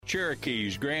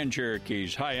Cherokees, Grand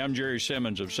Cherokees. Hi, I'm Jerry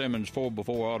Simmons of Simmons 4x4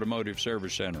 Automotive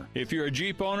Service Center. If you're a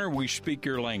Jeep owner, we speak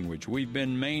your language. We've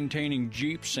been maintaining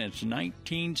Jeeps since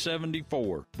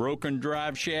 1974. Broken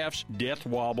drive shafts, death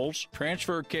wobbles,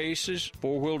 transfer cases,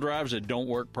 four-wheel drives that don't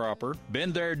work proper.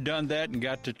 Been there, done that, and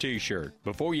got the T-shirt.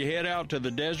 Before you head out to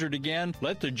the desert again,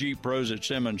 let the Jeep pros at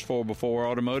Simmons 4x4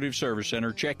 Automotive Service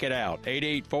Center check it out.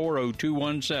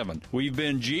 884-0217. We've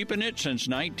been Jeeping it since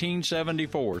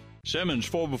 1974. Simmons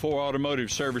 4x4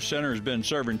 Automotive Service Center has been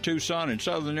serving Tucson and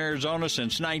southern Arizona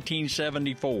since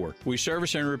 1974. We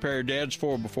service and repair Dad's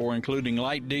 4x4, including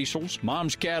light diesels,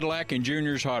 Mom's Cadillac, and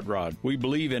Junior's Hot Rod. We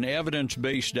believe in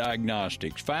evidence-based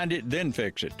diagnostics. Find it, then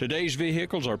fix it. Today's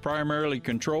vehicles are primarily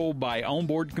controlled by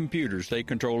onboard computers. They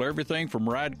control everything from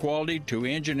ride quality to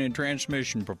engine and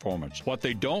transmission performance. What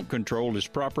they don't control is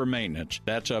proper maintenance.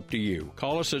 That's up to you.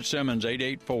 Call us at Simmons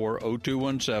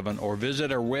 884-0217 or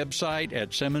visit our website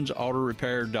at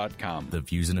SimmonsAutoRepair.com. The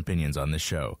views and opinions on this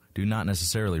show do not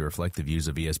necessarily reflect the views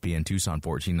of ESPN Tucson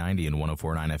 1490 and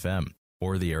 104.9 FM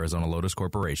or the Arizona Lotus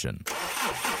Corporation.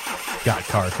 Got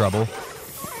car trouble?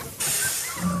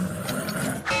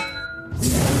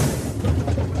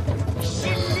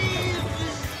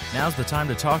 Now's the time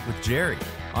to talk with Jerry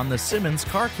on the Simmons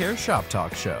Car Care Shop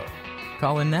Talk Show.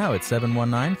 Call in now at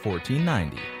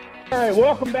 719-1490. All right,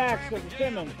 welcome back to the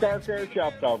Simmons Car Care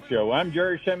Shop Talk Show. I'm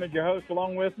Jerry Simmons, your host.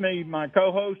 Along with me, my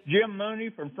co-host, Jim Mooney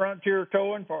from Frontier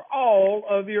Towing for all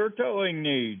of your towing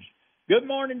needs. Good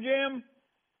morning, Jim.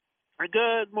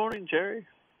 Good morning, Jerry.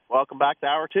 Welcome back to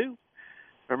Hour 2.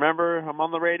 Remember, I'm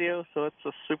on the radio, so it's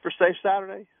a super safe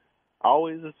Saturday.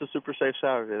 Always it's a super safe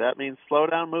Saturday. That means slow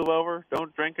down, move over,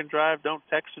 don't drink and drive, don't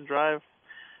text and drive.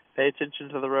 Pay attention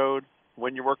to the road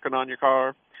when you're working on your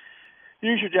car.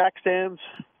 Use your jack stands.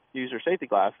 Use your safety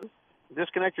glasses,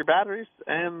 disconnect your batteries,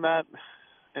 and that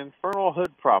infernal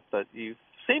hood prop that you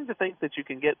seem to think that you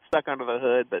can get stuck under the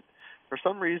hood, but for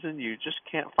some reason you just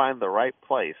can't find the right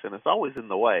place, and it's always in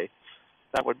the way.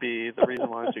 That would be the reason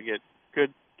why you get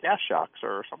good gas shocks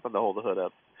or something to hold the hood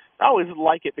up. I always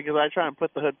like it because I try and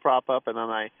put the hood prop up, and then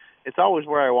it's always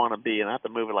where I want to be, and I have to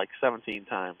move it like 17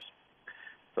 times.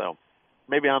 So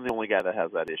maybe I'm the only guy that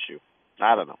has that issue.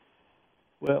 I don't know.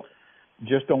 Well,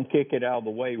 just don't kick it out of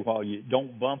the way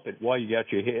don't bump it while you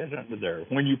got your head under there.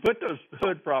 When you put those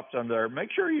hood props under there,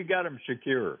 make sure you got them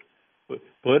secure. Put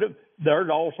them,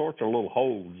 there's all sorts of little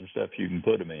holes and stuff you can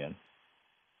put them in.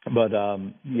 But,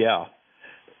 yeah,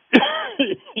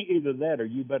 either that or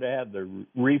you better have the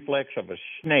reflex of a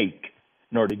snake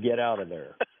in order to get out of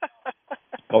there.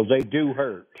 Because they do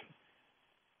hurt.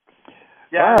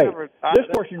 Yeah, right. I've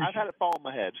had it fall on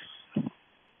my head.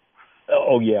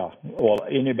 Oh, yeah. Well,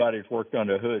 anybody that's worked on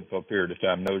a hood for a period of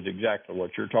time knows exactly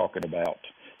what you're talking about.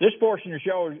 This portion of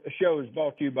the show is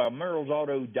brought to you by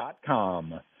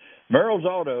MerrillsAuto.com. Merrill's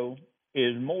Auto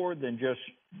is more than just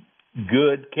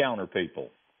good counter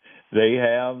people. They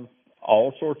have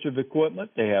all sorts of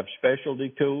equipment. They have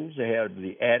specialty tools. They have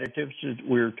the additives that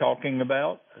we're talking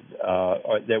about,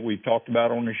 that we've talked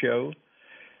about on the show.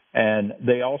 And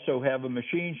they also have a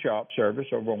machine shop service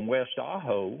over on West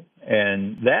Ajo,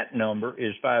 and that number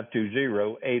is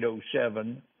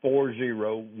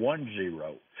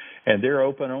 520-807-4010. And they're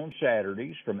open on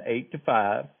Saturdays from 8 to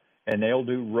 5, and they'll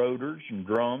do rotors and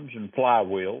drums and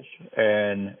flywheels,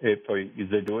 and if they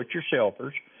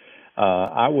do-it-yourselfers.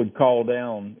 I would call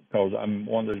down because I'm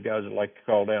one of those guys that like to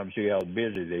call down and see how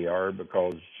busy they are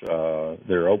because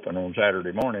they're open on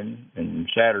Saturday morning, and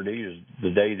Saturday is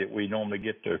the day that we normally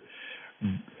get the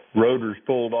rotors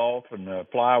pulled off and the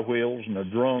flywheels and the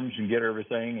drums and get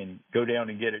everything and go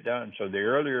down and get it done. So the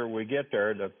earlier we get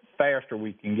there, the faster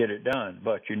we can get it done.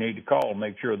 But you need to call and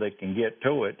make sure they can get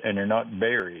to it and they're not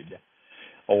buried.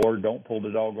 Or don't pull the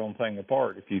doggone thing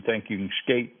apart if you think you can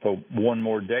skate for one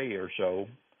more day or so.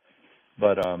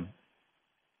 But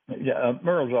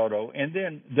Merrill's Auto, and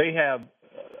then they have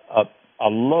a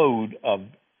load of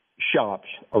shops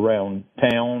around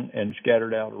town and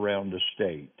scattered out around the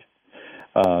state.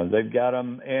 They've got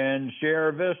them in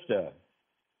Sierra Vista.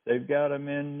 They've got them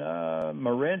in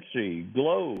Morenci,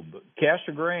 Globe,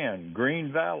 Casa Grande,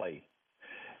 Green Valley.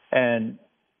 And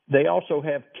they also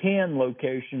have 10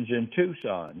 locations in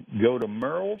Tucson. Go to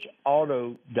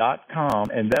MerrillsAuto.com,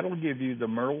 and that'll give you the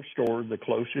Merrill store the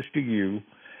closest to you,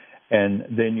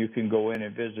 and then you can go in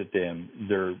and visit them.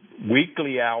 Their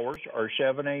weekly hours are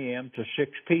 7 a.m. to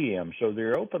 6 p.m., so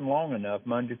they're open long enough,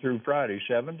 Monday through Friday,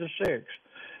 7 to 6,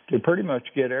 to pretty much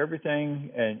get everything,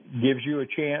 and gives you a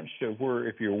chance to where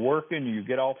if you're working, you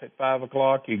get off at 5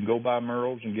 o'clock, you can go by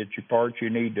Merrill's and get your parts you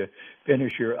need to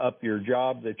finish your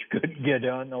job that you couldn't get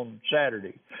done on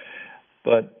Saturday.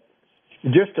 But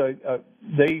just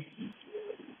they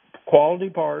quality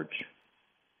parts,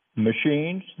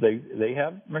 machines. They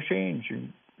have machines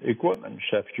and equipment and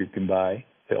stuff you can buy.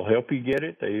 They'll help you get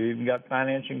it. They even got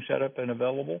financing set up and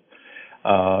available.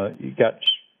 You got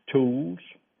tools,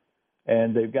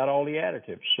 and they've got all the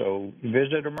additives. So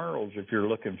visit a Merle's if you're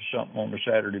looking for something on a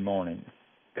Saturday morning.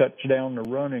 Cuts down the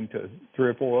running to 3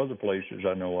 or 4 other places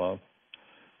I know of.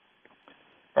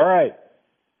 All right.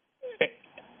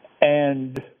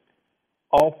 And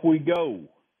off we go.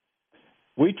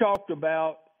 We talked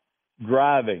about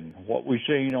driving, what we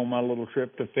seen on my little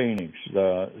trip to Phoenix,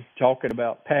 talking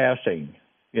about passing.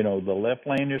 You know, the left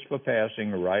lane is for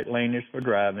passing, the right lane is for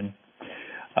driving.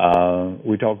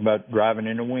 We talked about driving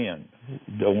in the wind.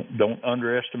 Don't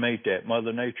underestimate that.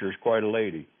 Mother Nature is quite a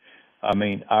lady. I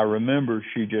mean, I remember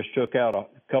she just took out a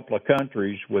couple of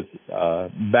countries with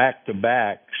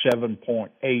back-to-back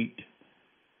 7.8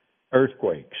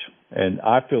 earthquakes. And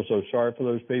I feel so sorry for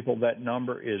those people. That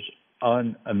number is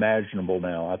unimaginable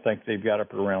now. I think they've got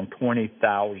up around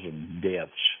 20,000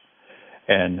 deaths.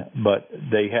 But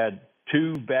they had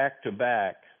 2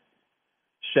 back-to-back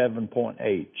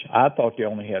 7.8s. I thought they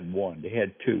only had 1. They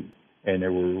had 2, and they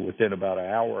were within about an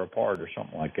hour apart or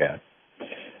something like that.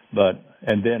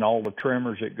 And then all the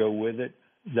tremors that go with it,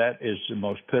 that is the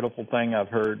most pitiful thing I've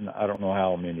heard in I don't know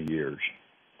how many years.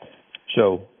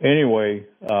 So anyway,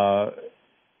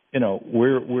 you know,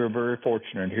 we're very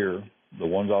fortunate here. The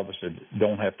ones of us that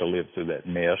don't have to live through that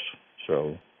mess.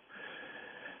 So,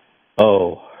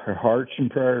 our hearts and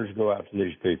prayers go out to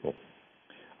these people.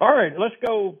 All right, let's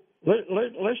go.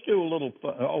 Let's do a little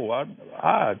fun.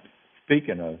 I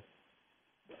speaking of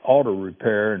auto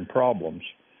repair and problems,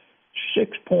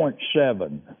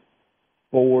 6.7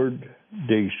 Ford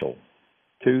diesel,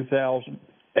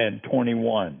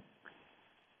 2021.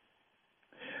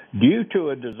 Due to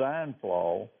a design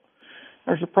flaw,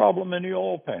 there's a problem in the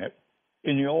oil pan.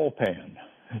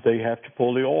 They have to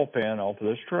pull the oil pan off of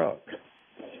this truck,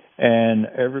 and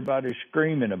everybody's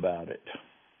screaming about it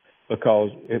because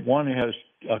it has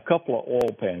a couple of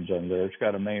oil pans under there. It's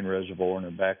got a main reservoir and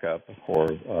a backup, or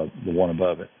the one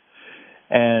above it.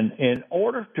 And in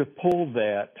order to pull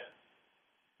that,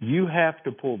 you have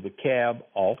to pull the cab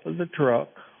off of the truck.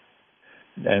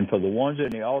 And for the ones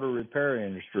in the auto repair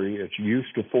industry, it's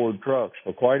used to Ford trucks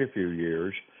for quite a few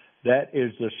years. That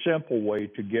is the simple way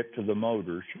to get to the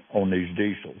motors on these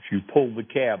diesels. You pull the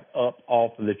cab up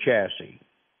off of the chassis,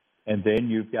 and then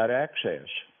you've got access.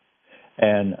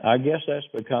 And I guess that's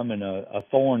becoming a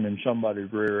thorn in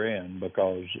somebody's rear end,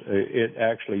 because it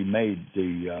actually made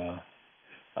the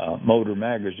Motor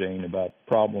Magazine about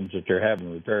problems that they're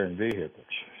having repairing vehicles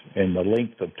and the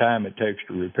length of time it takes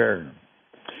to repair them.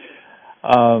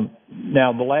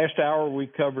 Now, the last hour we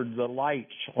covered the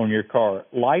lights on your car.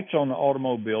 Lights on the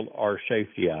automobile are a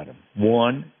safety item.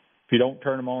 One, if you don't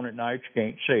turn them on at night, you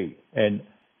can't see. And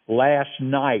last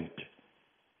night,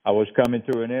 I was coming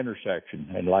through an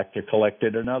intersection and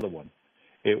collected another one.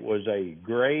 It was a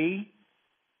gray,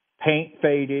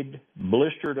 paint-faded,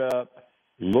 blistered up,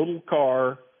 little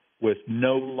car with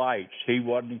no lights. He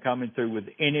wasn't coming through with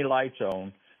any lights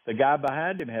on. The guy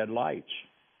behind him had lights,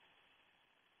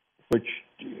 which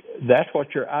that's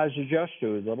what your eyes adjust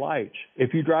to, the lights.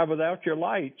 If you drive without your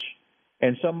lights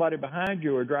and somebody behind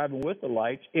you are driving with the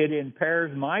lights, it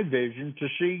impairs my vision to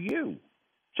see you.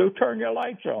 So turn your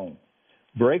lights on.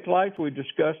 Brake lights, we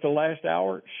discussed the last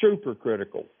hour, super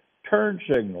critical. Turn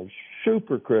signals,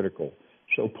 super critical.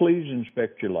 So please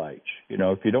inspect your lights. You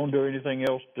know, if you don't do anything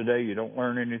else today, you don't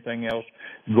learn anything else,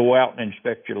 go out and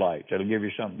inspect your lights. That'll give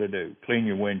you something to do. Clean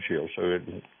your windshield so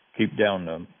it'll keep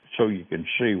down so you can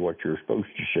see what you're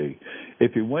supposed to see.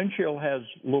 If your windshield has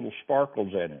little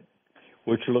sparkles in it,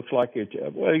 which looks like it's,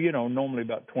 normally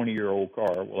about a 20-year-old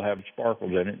car will have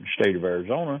sparkles in it in the state of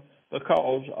Arizona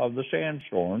because of the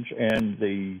sandstorms and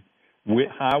the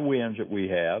high winds that we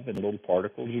have and little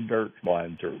particles of dirt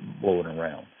blowing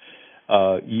around.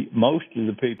 Most of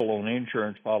the people on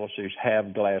insurance policies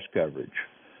have glass coverage.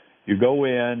 You go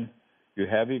in, you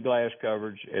have your glass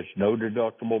coverage, it's no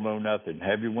deductible, no nothing.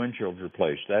 Have your windshields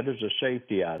replaced. That is a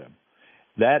safety item.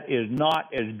 That is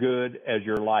not as good as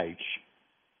your lights.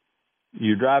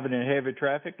 You're driving in heavy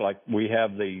traffic, like we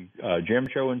have the gym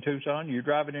show in Tucson. You're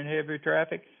driving in heavy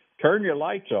traffic, turn your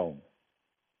lights on.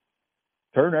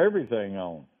 Turn everything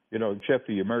on, except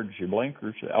for your emergency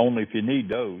blinkers, only if you need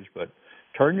those. But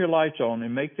turn your lights on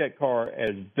and make that car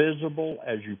as visible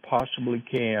as you possibly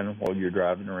can while you're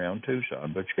driving around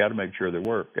Tucson. But you got to make sure they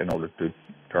work in order to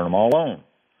turn them all on.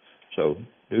 So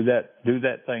do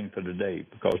that thing for today,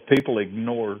 because people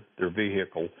ignore their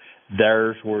vehicle.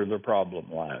 There's where the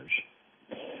problem lies.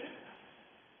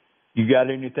 You got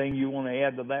anything you want to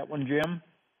add to that one, Jim?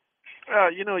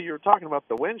 You were talking about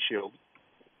the windshield.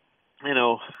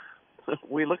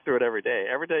 We look through it every day.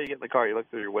 Every day you get in the car, you look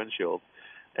through your windshield.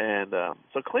 And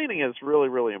so cleaning is really,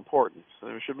 really important.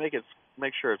 And we should make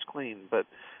sure it's clean. But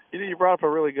you brought up a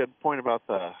really good point about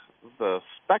the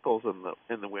speckles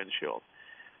in the windshield.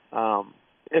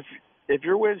 If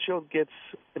your windshield it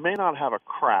may not have a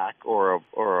crack or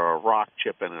a rock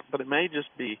chip in it, but it may just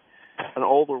be an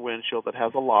older windshield that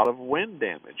has a lot of wind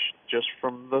damage just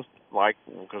from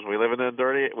because we live in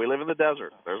the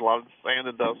desert. There's a lot of sand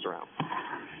and dust around.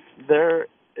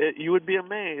 You would be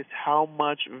amazed how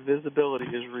much visibility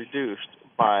is reduced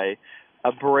by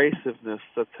abrasiveness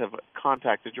that have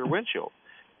contacted your windshield.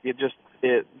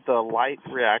 The light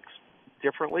reacts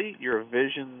differently. Your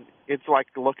vision, it's like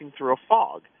looking through a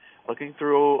fog, looking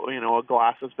through a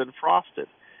glass that's been frosted.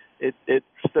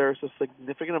 There's a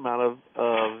significant amount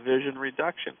of vision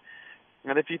reduction.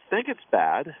 And if you think it's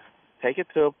bad, take it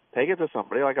to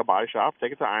somebody like a body shop,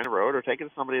 take it to Iron Road, or take it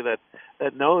to somebody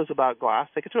that knows about glass.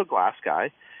 Take it to a glass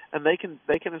guy, and they can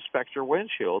inspect your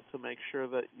windshield to make sure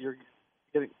that you're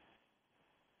getting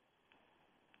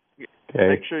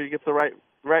make sure you get the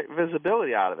right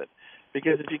visibility out of it.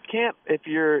 Because if you can't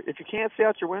see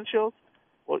out your windshield,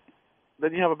 well,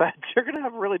 then you're going to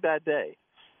have a really bad day.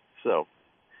 So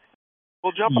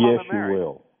we'll jump on to Mary. Yes, you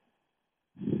will.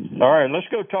 All right, let's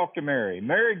go talk to Mary.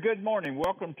 Mary, good morning.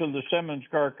 Welcome to the Simmons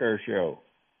Car Care Show.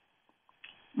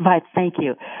 Right, thank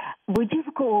you. Would you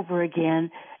go over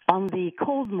again on the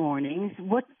cold mornings,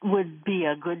 what would be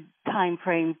a good time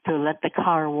frame to let the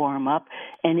car warm up?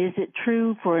 And is it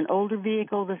true for an older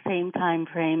vehicle the same time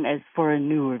frame as for a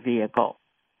newer vehicle?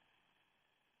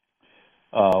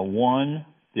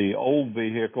 The old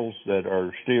vehicles that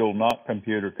are still not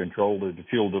computer controlled with the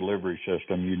fuel delivery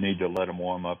system, you need to let them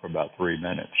warm up about 3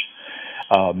 minutes,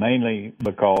 mainly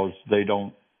because they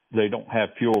don't have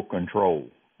fuel control.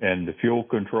 And the fuel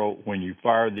control, when you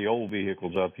fire the old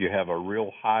vehicles up, you have a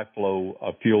real high flow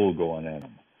of fuel going in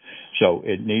them. So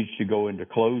it needs to go into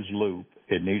closed loop.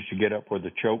 It needs to get up where the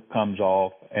choke comes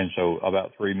off, and so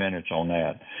about 3 minutes on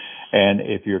that. And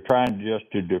if you're trying just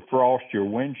to defrost your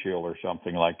windshield or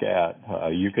something like that,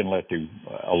 you can let the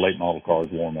late model cars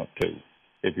warm up too.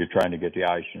 If you're trying to get the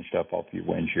ice and stuff off your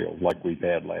windshield, like we've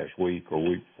had last week or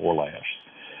week before last.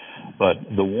 But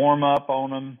the warm up on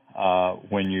them,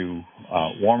 when you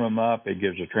warm them up, it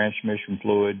gives the transmission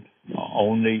fluid.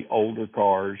 On the older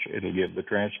cars, it'll give the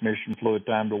transmission fluid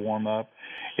time to warm up.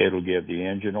 It'll give the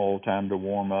engine oil time to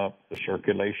warm up. The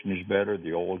circulation is better.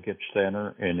 The oil gets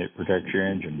thinner, and it protects your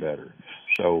engine better.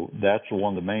 So that's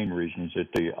one of the main reasons that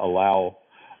they allow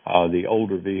the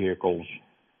older vehicles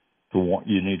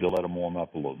you need to let them warm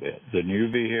up a little bit. The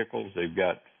new vehicles, they've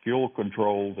got fuel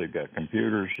control, they've got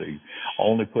computers, they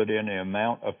only put in the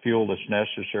amount of fuel that's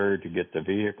necessary to get the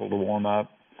vehicle to warm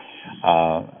up.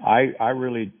 I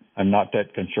really am not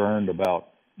that concerned about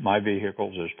my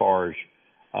vehicles as far as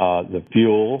the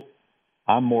fuel.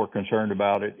 I'm more concerned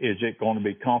about is it going to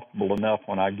be comfortable enough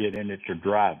when I get in it to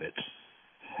drive it?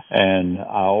 And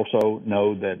I also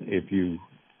know that if you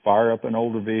fire up an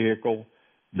older vehicle,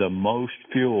 the most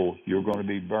fuel you're going to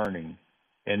be burning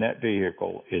in that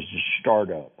vehicle is the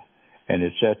startup, and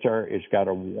it sits there. It's got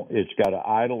to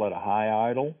idle at a high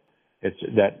idle.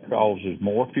 That causes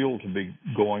more fuel to be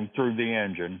going through the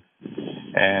engine,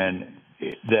 and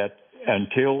that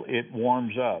until it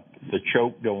warms up, the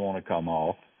choke don't want to come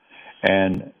off,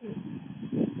 and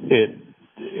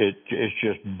it's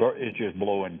just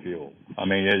blowing fuel. I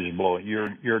mean, it is blowing.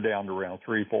 You're down to around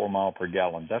 3-4 miles per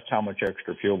gallon. That's how much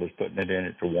extra fuel is putting it in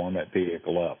it to warm that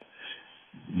vehicle up.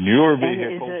 Newer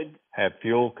vehicles have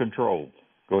fuel controlled.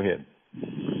 Go ahead.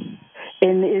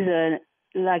 And is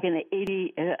like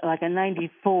a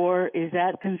 94, is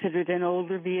that considered an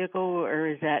older vehicle, or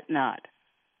is that not?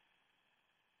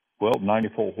 Well,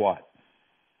 94 what?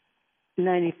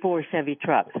 94 Chevy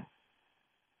truck.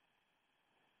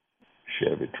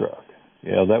 Chevy truck.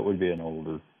 Yeah, that would be an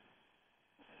older.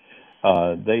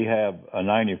 They have a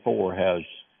 94 has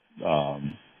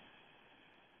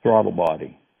throttle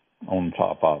body on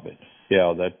top of it.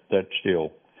 Yeah, that's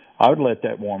still. I would let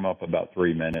that warm up about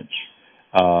 3 minutes.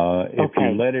 If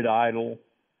you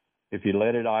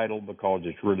let it idle because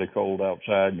it's really cold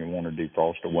outside and you want to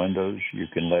defrost the windows, you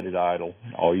can let it idle.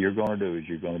 All you're going to do is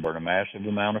you're going to burn a massive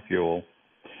amount of fuel,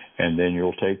 and then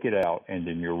you'll take it out, and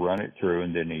then you'll run it through,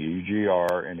 and then the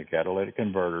EGR and the catalytic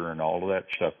converter and all of that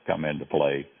stuff come into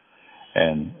play.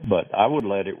 But I would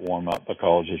let it warm up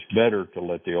because it's better to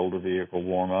let the older vehicle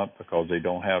warm up because they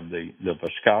don't have the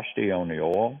viscosity on the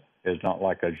oil. It's not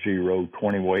like a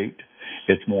 0-20 weight.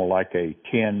 It's more like a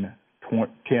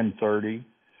 10-30.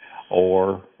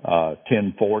 or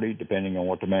 1040, depending on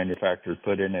what the manufacturer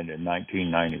put in it in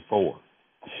 1994.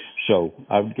 So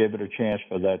I would give it a chance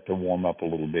for that to warm up a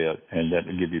little bit, and that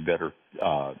will give you better,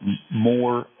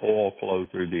 more oil flow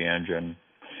through the engine,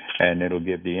 and it'll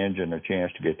give the engine a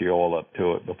chance to get the oil up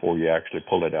to it before you actually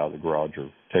pull it out of the garage or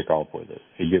take off with it.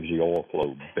 It gives the oil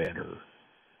flow better.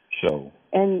 So.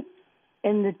 And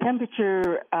in the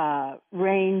temperature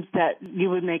range that you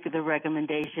would make the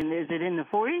recommendation, is it in the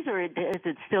 40s, or is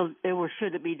it still, or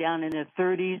should it be down in the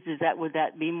 30s? Would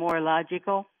that be more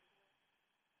logical?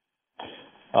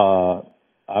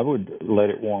 I would let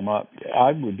it warm up.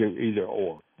 I would do either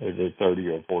or, either 30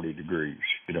 or 40 degrees.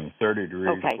 30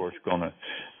 degrees, okay. Of course,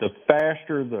 the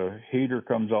faster the heater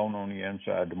comes on the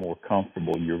inside, the more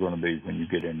comfortable you're going to be when you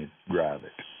get in and drive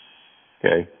it.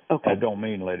 Okay? I don't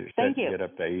mean let it set and get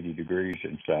up to 80 degrees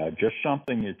inside. Just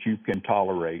something that you can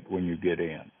tolerate when you get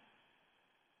in.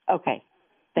 Okay.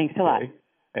 Thanks a lot.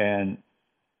 And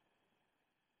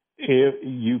if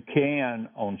you can,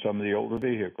 on some of the older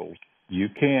vehicles, you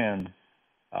can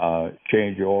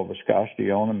change your oil viscosity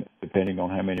on them depending on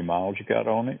how many miles you got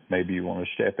on it. Maybe you want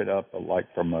to step it up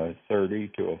like from a 30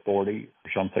 to a 40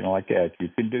 or something like that. You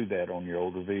can do that on your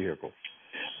older vehicles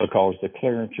because the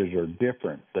clearances are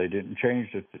different. They didn't change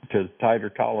it to tighter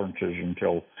tolerances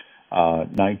until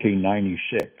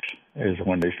 1996 is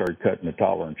when they started cutting the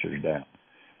tolerances down.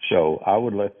 So I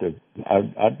would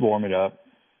I'd warm it up.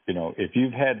 If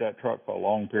you've had that truck for a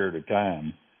long period of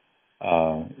time,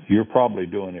 you're probably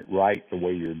doing it right the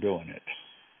way you're doing it.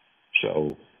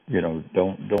 So,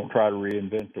 don't try to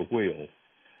reinvent the wheel.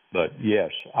 But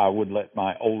yes, I would let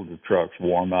my older trucks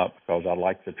warm up because I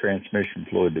like the transmission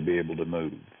fluid to be able to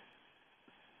move.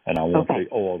 And I want the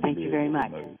oil to be able to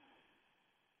move.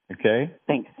 Okay?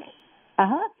 Thanks.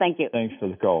 Thank you. Thanks for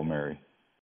the call, Mary.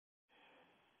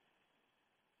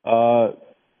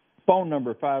 Phone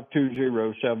number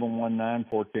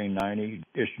 520-719-1490.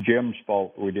 It's Jim's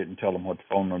fault we didn't tell him what the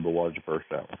phone number was the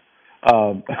first hour.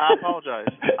 I apologize.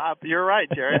 You're right,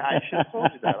 Jerry. I should have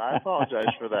told you that. I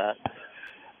apologize for that.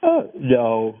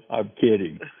 No, I'm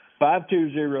kidding.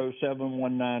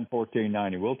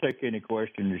 520-719-1490. We'll take any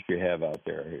questions that you have out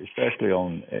there, especially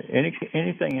on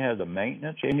anything that has a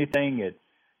maintenance, anything that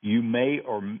you may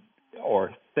or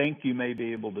think you may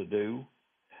be able to do.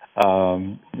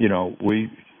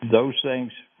 Those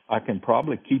things, I can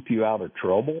probably keep you out of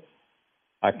trouble.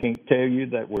 I can't tell you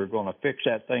that we're going to fix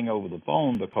that thing over the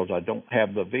phone because I don't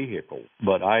have the vehicle.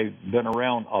 But I've been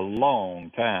around a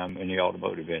long time in the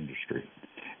automotive industry,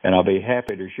 and I'll be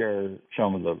happy to share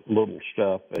some of the little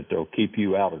stuff that will keep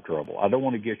you out of trouble. I don't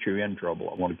want to get you in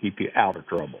trouble. I want to keep you out of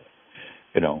trouble.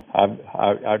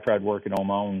 I tried working on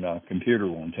my own computer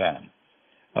one time.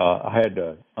 I had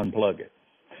to unplug it.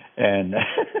 And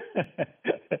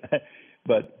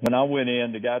but when I went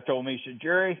in, the guy told me, he said,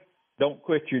 Jerry, don't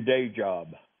quit your day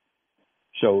job.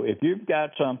 So if you've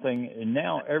got something, and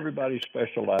now everybody's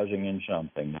specializing in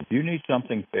something. If you need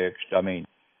something fixed, how many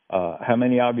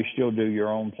of you still do your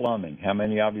own plumbing? How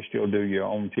many of you still do your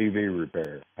own TV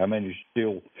repair? How many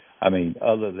still,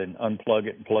 other than unplug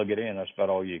it and plug it in, that's about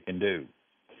all you can do.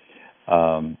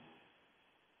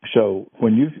 So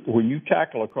when you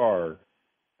tackle a car,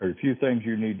 there are a few things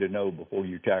you need to know before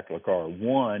you tackle a car.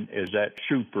 One is that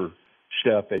super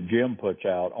stuff that Jim puts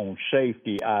out on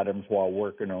safety items while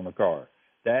working on a car.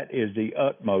 That is the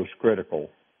utmost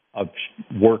critical of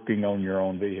working on your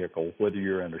own vehicle, whether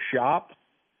you're in a shop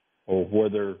or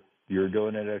whether you're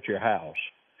doing it at your house.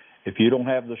 If you don't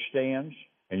have the stands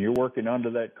and you're working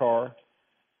under that car,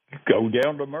 go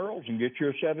down to Merle's and get you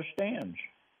a set of stands.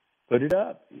 Put it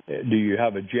up. Do you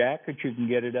have a jack that you can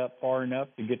get it up far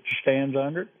enough to get your stands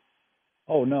under it?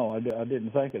 Oh, no, I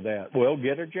didn't think of that. Well,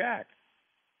 get a jack.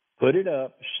 Put it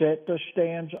up. Set the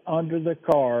stands under the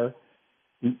car.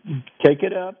 Take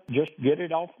it up. Just get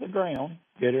it off the ground.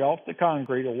 Get it off the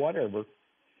concrete or whatever.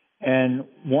 And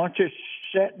once it's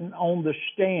setting on the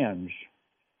stands,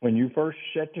 when you first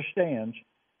set the stands,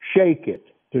 shake it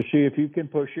to see if you can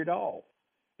push it off.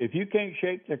 If you can't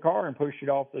shake the car and push it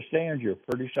off the stands, you're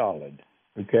pretty solid,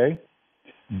 okay?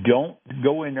 Don't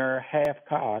go in there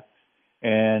half-cocked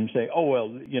and say, oh, well,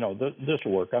 this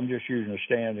will work. I'm just using a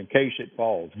stand in case it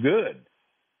falls. Good.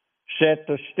 Set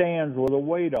the stands with a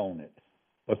weight on it,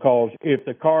 because if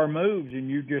the car moves and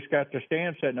you just got the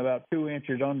stand sitting about 2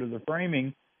 inches under the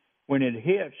framing, when it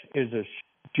hits, is the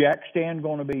jack stand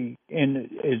going to be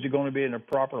is it going to be in a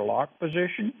proper lock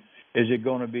position? Is it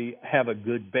going to have a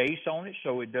good base on it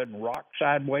so it doesn't rock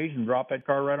sideways and drop that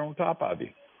car right on top of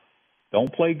you?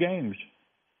 Don't play games.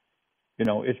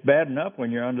 It's bad enough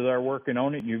when you're under there working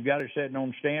on it and you've got it sitting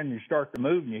on the stand and you start to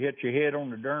move and you hit your head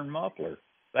on the darn muffler.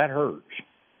 That hurts.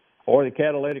 or the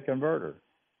catalytic converter.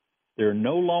 They're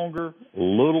no longer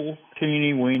little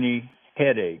teeny-weeny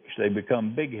headaches. They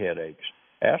become big headaches.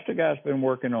 Ask the guy's been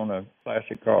working on a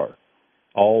classic car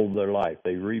all their life.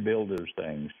 They rebuild those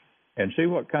things and see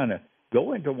what kind of,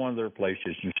 go into one of their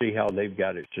places and see how they've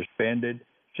got it suspended,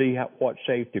 see what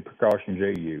safety precautions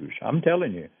they use. I'm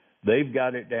telling you, they've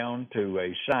got it down to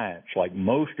a science like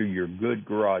most of your good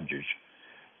garages.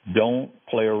 Don't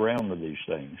play around with these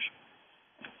things.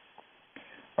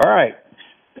 All right.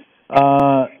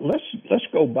 Let's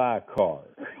go buy a car.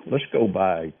 Let's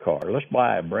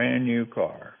buy a brand new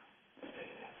car.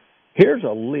 Here's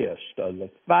a list of the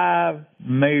 5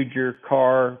 major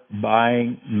car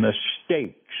buying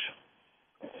mistakes.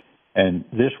 And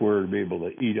this we're to be able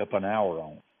to eat up an hour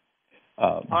on.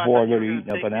 Before I go to eating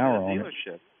up an hour on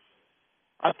it.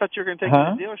 I thought you were going to take me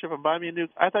to the dealership and buy me a new.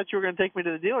 I thought you were going to take me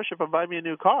to the dealership and buy me a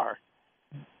new car.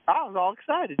 I was all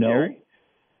excited, Jerry.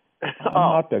 I'm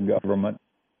not the government.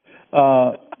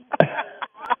 That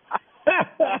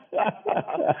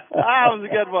was a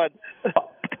good one.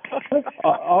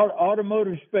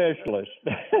 Automotive specialist.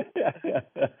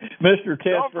 Mr.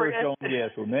 Test First on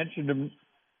Yes. We mentioned him.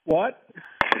 What?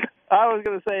 I was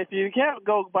going to say, if you can't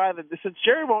go buy since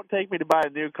Jerry won't take me to buy a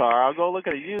new car, I'll go look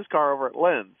at a used car over at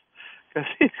Lynn's, because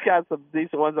he's got some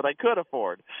decent ones that I could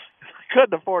afford. I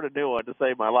couldn't afford a new one to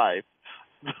save my life.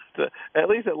 But at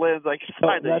least at Lynn's I can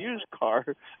find a used car.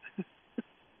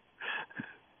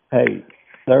 Hey,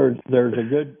 there's a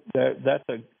good that's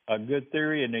a good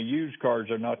theory, and the used cars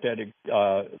are not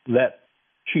that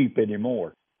cheap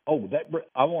anymore. Oh,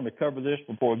 I want to cover this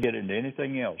before we get into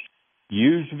anything else.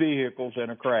 Used vehicles in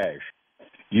a crash.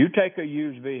 You take a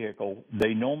used vehicle,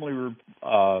 they normally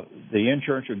the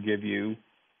insurance will give you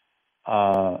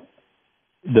the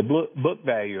book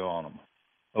value on them.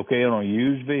 Okay, on a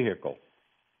used vehicle.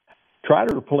 Try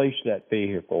to replace that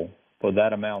vehicle for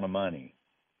that amount of money.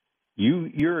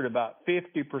 You're at about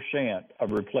 50%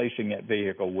 of replacing that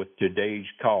vehicle with today's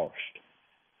cost.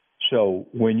 So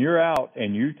when you're out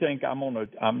and you think I only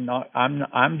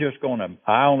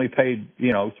paid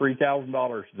 $3,000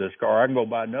 for this car, I can go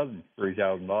buy another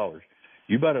 $3,000.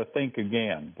 You better think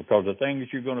again, because the things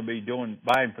you're going to be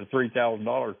buying for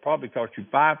 $3,000 probably cost you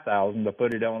 $5,000 to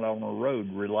put it on a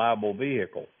road, reliable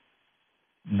vehicle.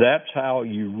 That's how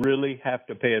you really have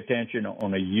to pay attention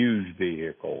on a used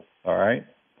vehicle. All right.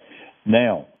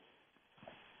 Now,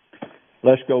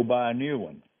 let's go buy a new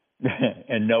one.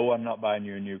 And no, I'm not buying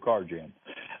you a new car, Jim.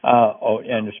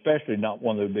 And especially not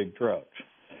one of the big trucks.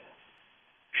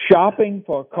 Shopping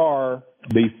for a car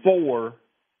before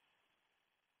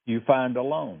you find a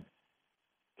loan.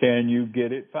 Can you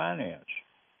get it financed?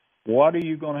 What are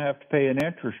you going to have to pay in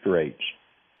interest rates?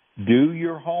 Do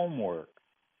your homework.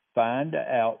 Find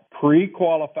out,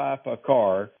 pre-qualify for a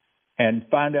car, and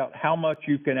find out how much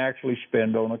you can actually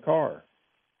spend on a car.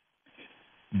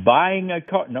 Buying a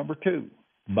car, number 2,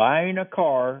 buying a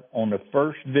car on the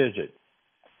first visit.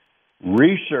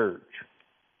 Research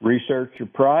your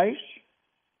price,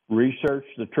 research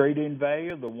the trade-in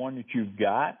value of the one that you've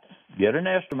got, get an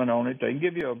estimate on it. They can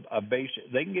give you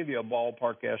they can give you a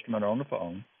ballpark estimate on the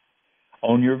phone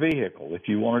on your vehicle if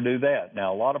you want to do that.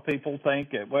 Now, a lot of people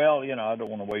think that, well, I don't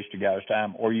want to waste a guy's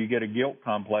time, or you get a guilt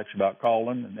complex about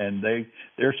calling, and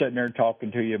they're sitting there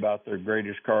talking to you about their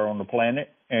greatest car on the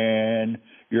planet, and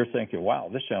you're thinking, wow,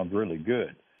 this sounds really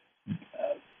good.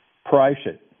 Price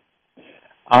it.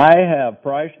 I have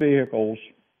priced vehicles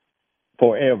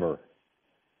forever.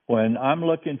 When I'm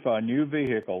looking for a new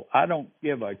vehicle, I don't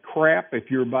give a crap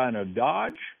if you're buying a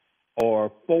Dodge or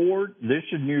a Ford. This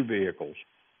is new vehicles.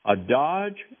 A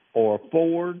Dodge or a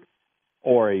Ford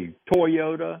or a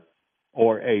Toyota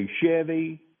or a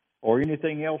Chevy or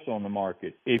anything else on the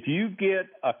market. If you get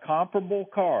a comparable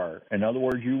car, in other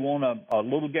words, you want a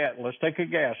little gas, let's take a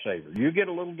gas saver. You get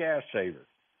a little gas saver,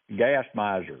 gas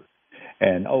miser,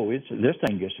 and this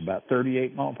thing gets about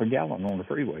 38 miles per gallon on the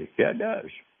freeway. Yeah, it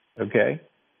does. Okay.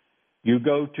 You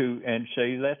go to and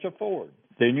say that's a Ford.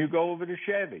 Then you go over to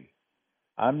Chevy.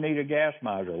 I need a gas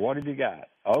miser. What have you got?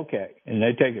 Okay. And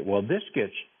they take it. Well, this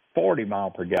gets 40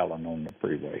 miles per gallon on the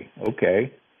freeway.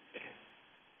 Okay.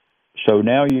 So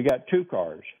now you got 2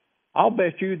 cars. I'll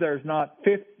bet you there's not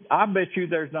 $500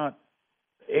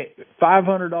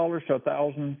 to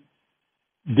 $1,000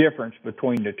 difference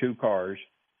between the 2 cars.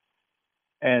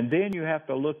 And then you have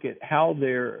to look at how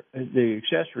the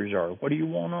accessories are. What do you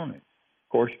want on it?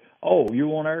 Of course, you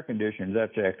want air conditioning,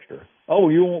 that's extra.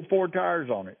 You want 4 tires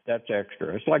on it, that's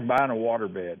extra. It's like buying a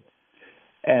waterbed.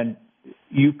 And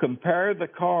you compare the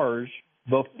cars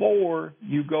before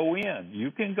you go in.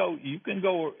 You can go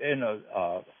in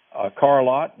a car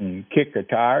lot and kick the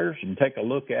tires and take a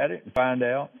look at it and find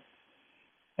out.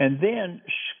 and then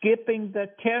skipping the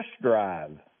test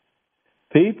drive.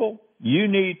 People, you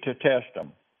need to test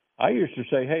them. I used to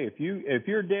say, hey, if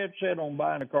you're dead set on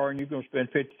buying a car and you're going to spend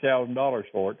 $50,000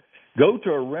 for it, go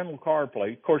to a rental car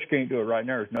place. Of course, you can't do it right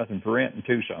now. There's nothing for rent in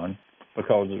Tucson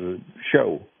because of the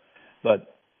show.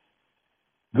 But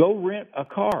go rent a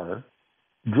car,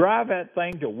 drive that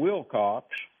thing to Wilcox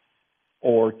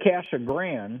or Casa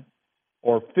Grande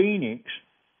or Phoenix,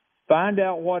 find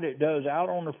out what it does out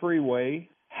on the freeway,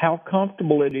 how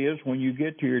comfortable it is when you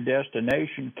get to your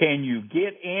destination. Can you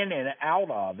get in and out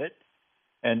of it?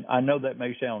 And I know that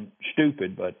may sound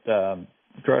stupid, but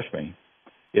trust me,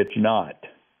 it's not.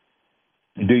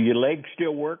 Do your legs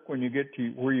still work when you get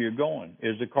to where you're going?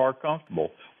 Is the car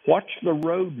comfortable? What's the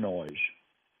road noise?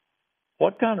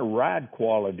 What kind of ride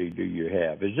quality do you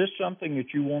have? Is this something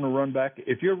that you want to run back?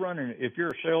 If you're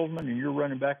a salesman and you're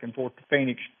running back and forth to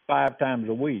Phoenix 5 times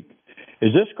a week,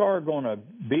 is this car going to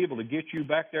be able to get you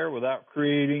back there without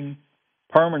creating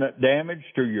permanent damage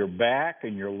to your back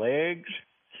and your legs?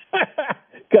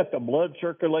 Cut the blood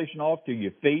circulation off to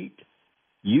your feet?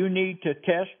 You need to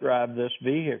test drive this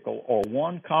vehicle, or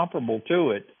one comparable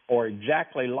to it, or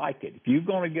exactly like it. If you're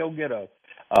going to go get a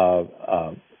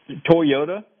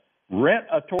Toyota, rent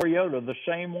a Toyota, the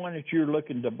same one that you're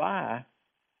looking to buy,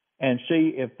 and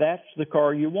see if that's the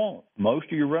car you want.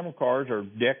 Most of your rental cars are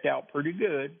decked out pretty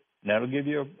good, and that'll give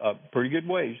you a pretty good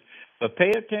ways. But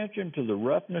pay attention to the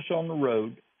roughness on the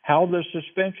road, how the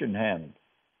suspension handled.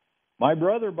 My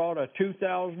brother bought a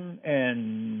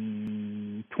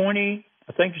 2020,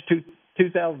 I think it's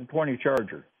 2020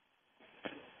 Charger.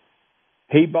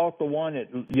 He bought the one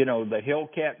that, the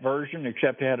Hellcat version,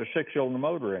 except it had a 6-cylinder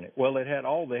motor in it. Well, it had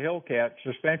all the Hellcat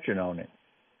suspension on it.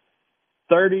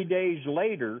 30 days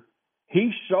later,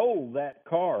 he sold that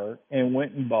car and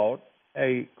went and bought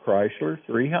a Chrysler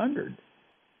 300.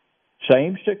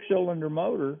 Same 6-cylinder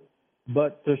motor,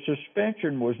 but the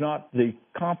suspension was not the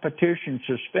competition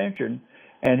suspension,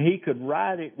 and he could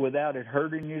ride it without it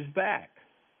hurting his back.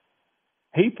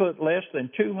 He put less than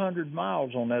 200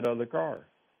 miles on that other car.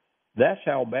 That's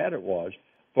how bad it was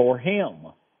for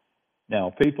him.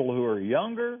 Now, people who are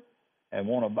younger and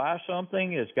want to buy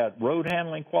something that's got road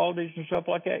handling qualities and stuff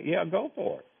like that, yeah, go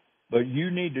for it. But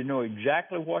you need to know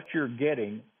exactly what you're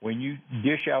getting when you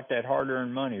dish out that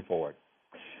hard-earned money for it.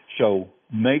 So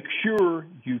make sure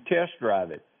you test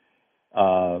drive it.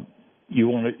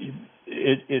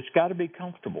 It's got to be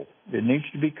comfortable. It needs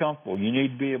to be comfortable. You need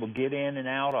to be able to get in and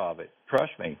out of it.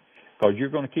 Trust me, because you're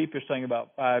going to keep this thing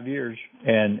about 5 years.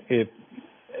 And if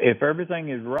everything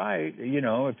is right,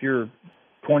 if you're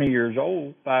 20 years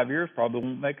old, 5 years probably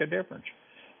won't make a difference.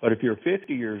 But if you're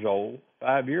 50 years old,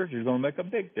 5 years is going to make a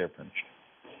big difference.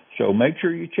 So make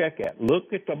sure you check it.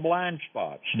 Look at the blind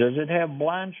spots. Does it have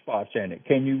blind spots in it?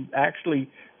 Can you actually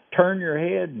turn your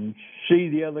head and see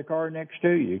the other car next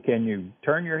to you? Can you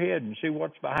turn your head and see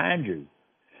what's behind you?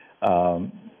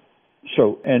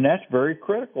 And that's very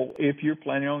critical if you're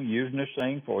planning on using this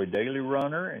thing for a daily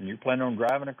runner and you're planning on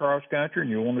driving across country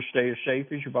and you want to stay as safe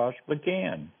as you possibly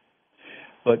can.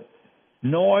 But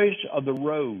noise of the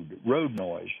road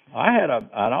noise. And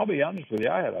I'll be honest with you,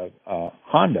 I had a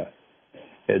Honda,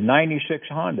 a 96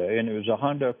 Honda, and it was a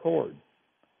Honda Accord.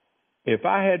 If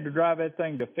I had to drive that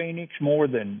thing to Phoenix more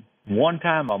than one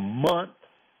time a month,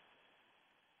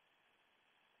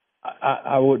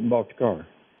 I wouldn't bought the car.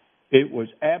 It was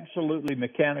absolutely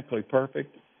mechanically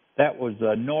perfect. That was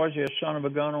the noisiest son of a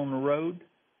gun on the road.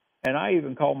 And I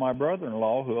even called my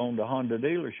brother-in-law, who owned a Honda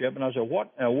dealership, and I said,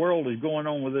 "What in the world is going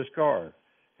on with this car?"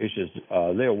 He says,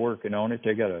 "They're working on it.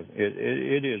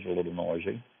 It is a little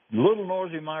noisy. A little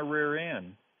noisy in my rear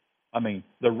end. I mean,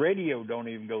 the radio don't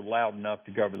even go loud enough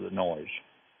to cover the noise."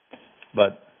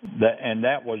 But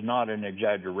that was not an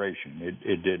exaggeration.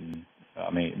 It didn't.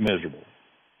 Miserable.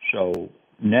 So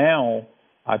now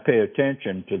I pay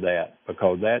attention to that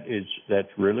because that's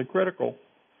really critical,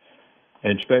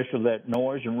 and especially that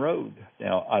noise and road.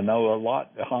 Now, I know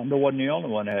Honda wasn't the only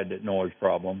one that had that noise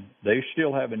problem. They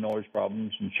still have noise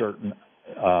problems in certain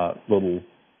little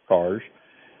cars.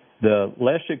 The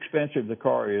less expensive the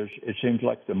car is, it seems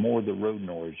like the more the road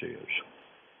noise is.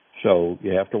 So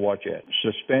you have to watch that.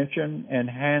 Suspension and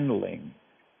handling.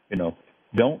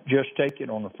 Don't just take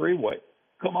it on the freeway.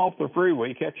 Come off the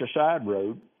freeway, catch a side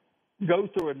road, go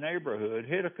through a neighborhood,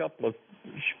 hit a couple of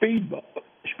speed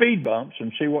bumps,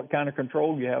 and see what kind of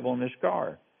control you have on this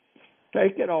car.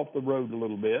 Take it off the road a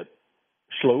little bit,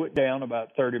 slow it down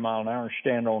about 30 miles an hour, and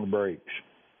stand on the brakes.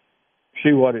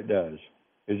 See what it does.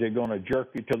 Is it going to jerk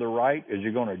you to the right? Is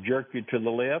it going to jerk you to the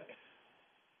left?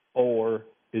 Or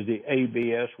is the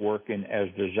ABS working as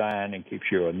designed and keeps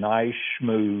you a nice,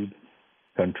 smooth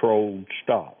controlled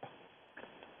stop.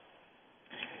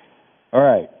 All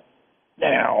right.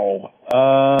 Now,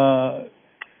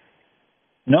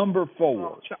 number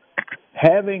 4.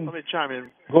 Let me chime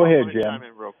in. Go ahead, Jim. Chime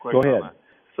in real quick. Go ahead.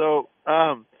 So,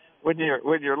 when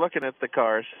you're looking at the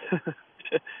cars,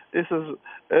 this is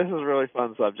a really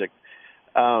fun subject.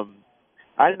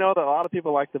 I know that a lot of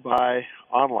people like to buy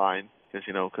online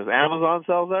because Amazon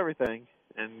sells everything,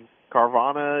 and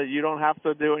Carvana, you don't have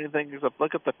to do anything except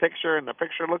look at the picture, and the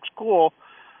picture looks cool.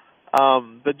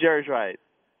 But Jerry's right.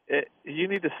 You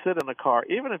need to sit in the car,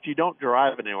 even if you don't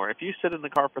drive anywhere. If you sit in the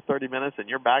car for 30 minutes and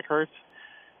your back hurts,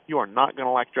 you are not going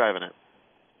to like driving it.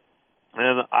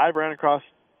 And I've ran across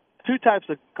 2 types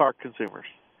of car consumers.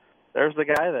 There's the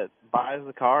guy that buys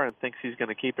the car and thinks he's going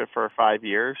to keep it for 5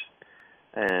 years,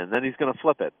 and then he's going to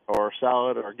flip it or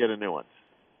sell it or get a new one.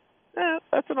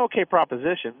 That's an okay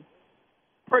proposition.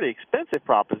 Pretty expensive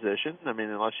proposition. I mean,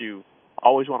 unless you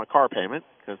always want a car payment,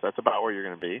 because that's about where you're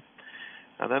going to be.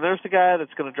 And then there's the guy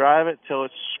that's going to drive it till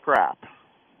it's scrap.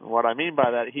 And what I mean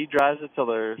by that, he drives it till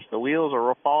the wheels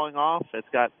are falling off. It's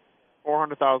got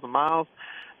 400,000 miles,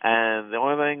 and the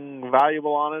only thing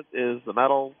valuable on it is the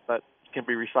metal that can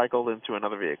be recycled into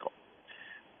another vehicle.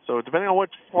 So depending on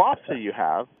which philosophy you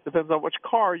have, depends on which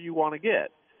car you want to get.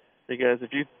 Because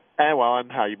if you,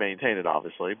 and how you maintain it,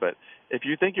 obviously, but if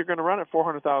you think you're going to run it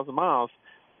 400,000 miles,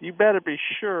 you better be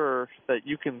sure that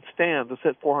you can stand to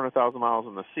sit 400,000 miles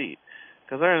in the seat.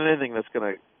 Because there isn't anything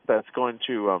that's going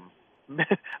to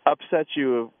upset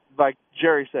you. Like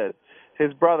Jerry said,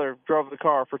 his brother drove the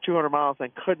car for 200 miles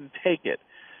and couldn't take it.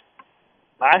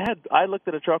 I looked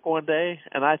at a truck one day,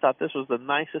 and I thought this was the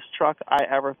nicest truck I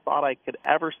ever thought I could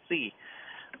ever see.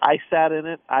 I sat in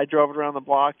it, I drove it around the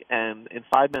block, and in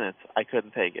 5 minutes, I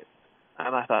couldn't take it.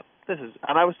 And I thought,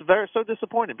 and I was so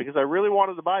disappointed because I really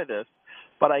wanted to buy this,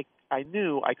 but I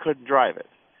knew I couldn't drive it.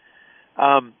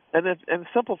 And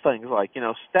simple things like,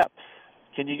 steps.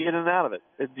 Can you get in and out of it?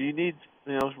 Do you need,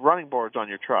 running boards on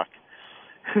your truck?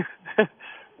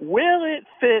 Will it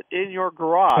fit in your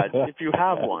garage if you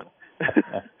have one?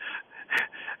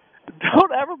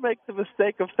 Don't ever make the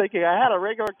mistake of thinking, I had a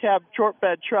regular cab short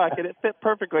bed truck and it fit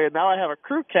perfectly, and now I have a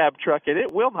crew cab truck and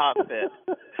it will not fit.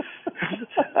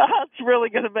 That's really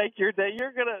going to make your day.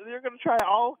 You're going to try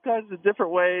all kinds of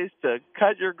different ways to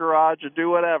cut your garage or do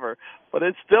whatever, but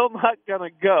it's still not going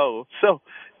to go. So,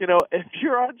 if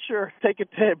you're unsure, take a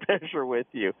tape measure with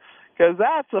you, because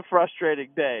that's a frustrating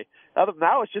day.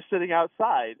 Now it's just sitting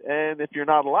outside, and if you're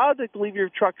not allowed to leave your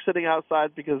truck sitting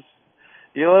outside because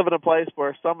you live in a place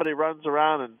where somebody runs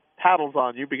around and paddles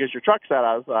on you because your truck's sat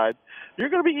outside, you're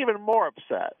going to be even more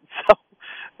upset. So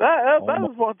that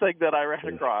was one thing that I ran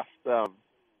across.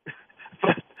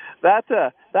 That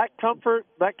comfort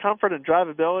and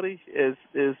drivability is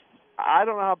I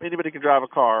don't know how anybody can drive a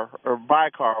car or buy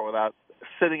a car without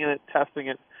sitting in it, testing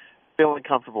it, feeling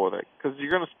comfortable with it, because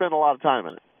you're going to spend a lot of time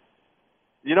in it.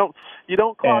 You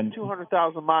don't clock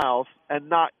 200,000 miles and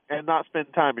not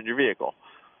spend time in your vehicle,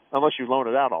 unless you loan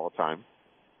it out all the time.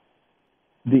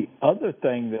 The other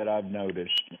thing that I've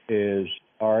noticed is,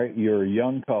 all right, you're a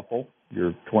young couple,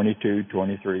 you're 22,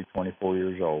 23, 24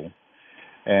 years old,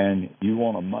 and you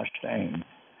want a Mustang.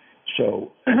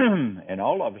 So, and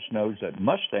all of us knows that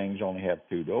Mustangs only have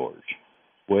 2 doors.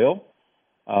 Well,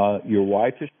 your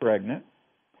wife is pregnant,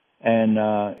 and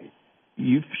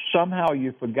you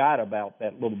forgot about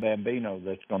that little Bambino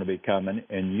that's going to be coming,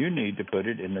 and you need to put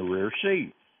it in the rear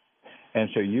seat. And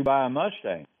so you buy a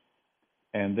Mustang,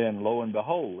 and then lo and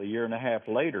behold, a year and a half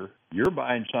later, you're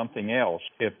buying something else,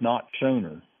 if not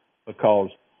sooner, because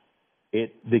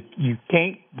you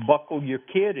can't buckle your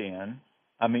kid in.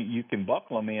 I mean, you can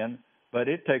buckle them in, but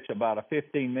it takes about a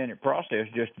 15-minute process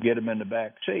just to get them in the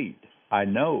back seat. I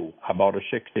know. I bought a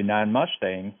 69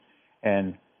 Mustang,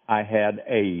 and I had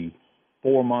a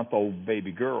 4-month-old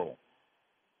baby girl.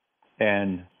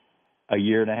 And a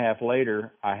year and a half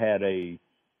later, I had a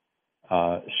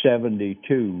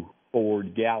 72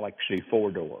 Ford Galaxy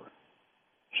 4-door,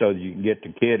 so that you can get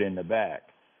the kid in the back.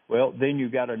 Well, then you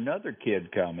got another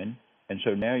kid coming, and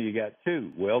so now you got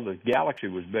 2. Well, the Galaxy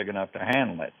was big enough to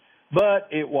handle it, but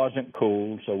it wasn't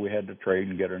cool, so we had to trade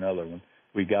and get another one.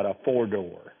 We got a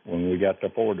 4-door when we got the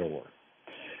 4-door.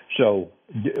 So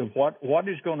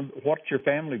what's your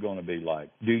family going to be like?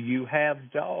 Do you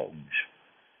have dogs?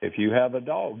 If you have a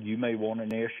dog, you may want an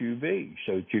SUV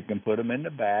so that you can put them in the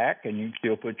back, and you can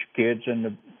still put your kids in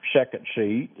the second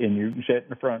seat, and you can sit in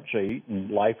the front seat,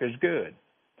 and life is good.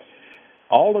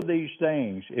 All of these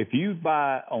things, if you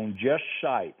buy on just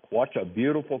sight, what's a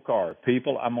beautiful car?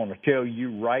 People, I'm going to tell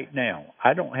you right now,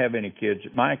 I don't have any kids.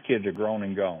 My kids are grown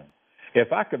and gone.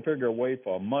 If I could figure a way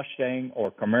for a Mustang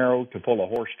or Camaro to pull a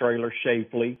horse trailer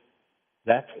safely,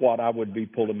 that's what I would be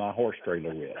pulling my horse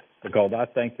trailer with, because I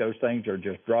think those things are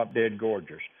just drop dead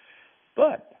gorgeous.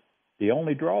 But the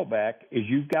only drawback is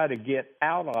you've got to get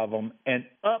out of them and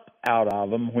up out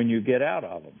of them when you get out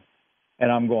of them. And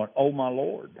I'm going, oh, my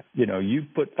Lord, you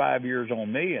put 5 years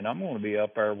on me, and I'm going to be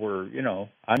up there where,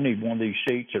 I need one of these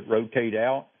seats that rotate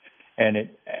out, and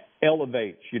it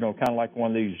elevates, kind of like one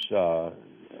of these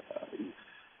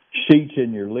seats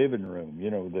in your living room,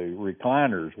 the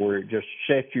recliners where it just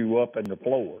sets you up in the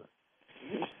floor.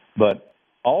 But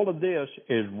all of this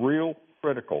is real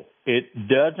critical. It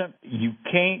doesn't, you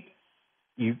can't,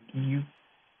 you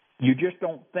just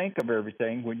don't think of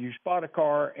everything. When you spot a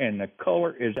car and the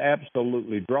color is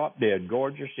absolutely drop dead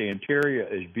gorgeous, the interior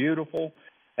is beautiful,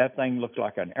 that thing looks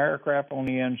like an aircraft on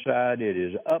the inside, it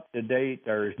is up to date,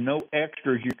 there is no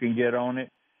extras you can get on it,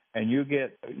 and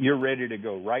you're ready to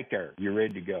go right there. You're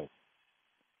ready to go.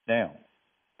 Now,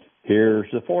 here's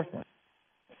the fourth one.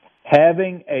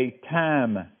 Having a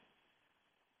time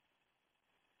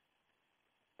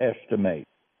estimate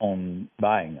on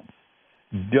buying them.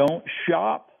 Don't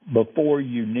shop before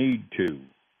you need to.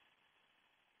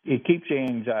 It keeps the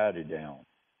anxiety down.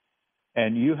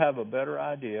 And you have a better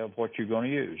idea of what you're going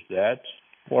to use. That's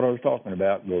what I was talking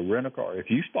about. Go rent a car. If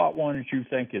you spot one that you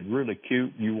think is really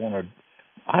cute and you want to,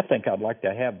 I think I'd like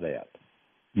to have that.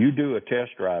 You do a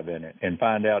test drive in it and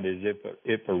find out is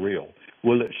it for real.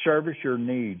 Will it service your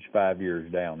needs 5 years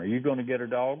down? Are you going to get a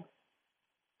dog?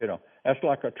 That's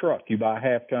like a truck. You buy a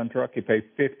half-ton truck, you pay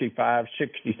 $55,000,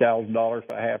 $60,000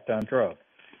 for a half-ton truck.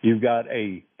 You've got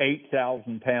a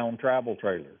 8,000-pound travel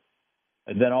trailer.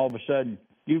 And then all of a sudden,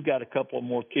 you've got a couple of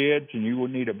more kids and you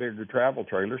would need a bigger travel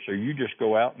trailer, so you just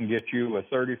go out and get you a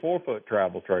 34-foot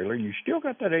travel trailer, and you still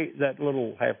got that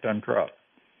little half-ton truck.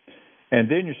 And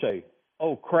then you say,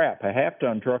 oh, crap, a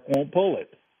half-ton truck won't pull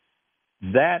it.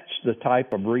 That's the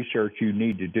type of research you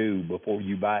need to do before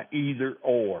you buy either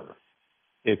or.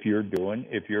 If you're an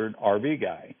RV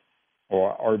guy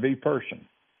or RV person.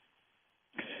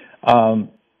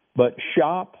 But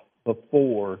shop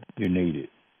before you need it.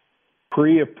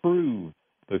 Pre-approve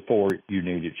before you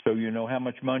need it, so you know how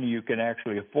much money you can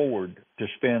actually afford to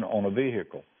spend on a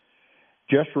vehicle.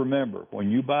 Just remember,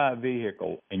 when you buy a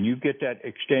vehicle and you get that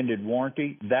extended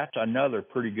warranty, that's another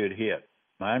pretty good hit.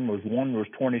 One was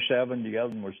 $27, the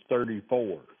other one was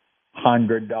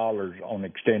 $3,400 on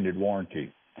extended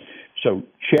warranty. So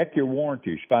check your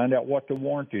warranties. Find out what the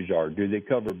warranties are. Do they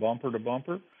cover bumper to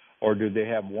bumper? Or do they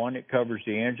have one that covers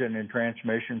the engine and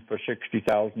transmission for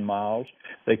 60,000 miles?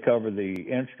 They cover the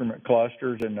instrument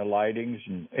clusters and the lightings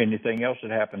and anything else that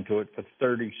happened to it for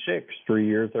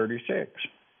 3-year 36.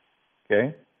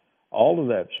 Okay? All of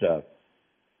that stuff.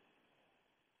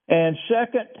 And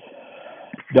second,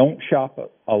 don't shop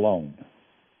alone.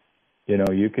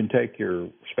 You can take your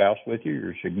spouse with you,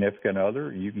 your significant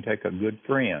other, you can take a good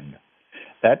friend.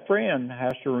 That friend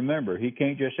has to remember he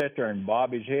can't just sit there and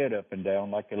bob his head up and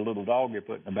down like a little dog you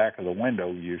put in the back of the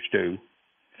window used to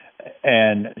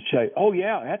and say, oh,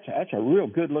 yeah, that's a real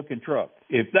good-looking truck.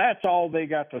 If that's all they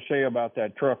got to say about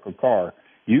that truck or car,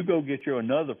 you go get you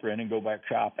another friend and go back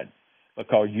shopping,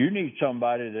 because you need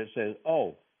somebody that says,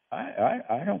 oh,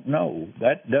 I don't know.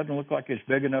 That doesn't look like it's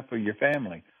big enough for your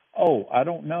family. Oh, I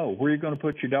don't know. Where are you going to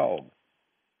put your dog?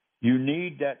 You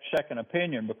need that second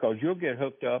opinion, because you'll get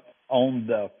hooked up on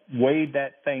the way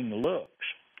that thing looks,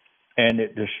 and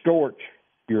it distorts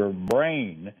your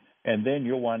brain, and then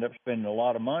you'll wind up spending a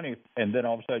lot of money, and then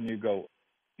all of a sudden you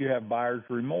have buyer's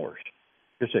remorse.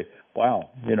 You say, wow,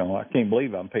 I can't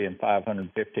believe I'm paying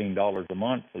 $515 a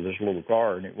month for this little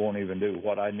car, and it won't even do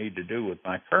what I need to do with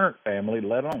my current family,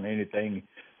 let alone anything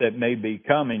that may be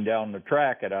coming down the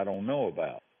track that I don't know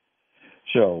about.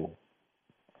 So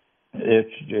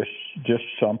it's just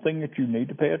something that you need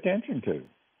to pay attention to.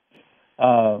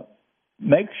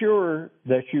 Make sure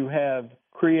that you have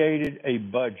created a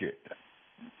budget.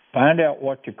 Find out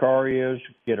what your car is,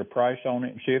 get a price on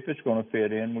it, and see if it's going to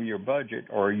fit in with your budget,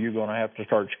 or are you going to have to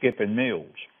start skipping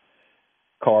meals.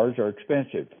 Cars are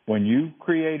expensive. When you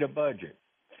create a budget,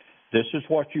 this is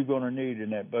what you're going to need in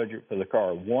that budget for the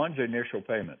car. One's the initial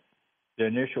payment, the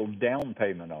initial down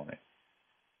payment on it.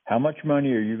 How much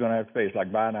money are you going to have to pay? It's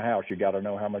like buying a house. You got to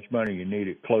know how much money you need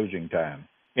at closing time,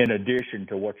 in addition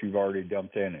to what you've already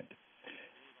dumped in it.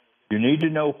 You need to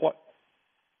know what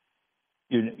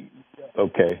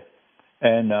okay,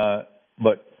 and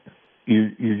but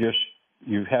you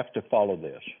have to follow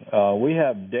this. We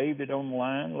have David on the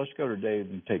line. Let's go to Dave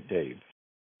and take Dave.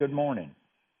 Good morning.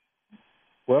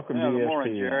 Welcome to ESPN. Good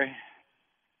morning, Jerry.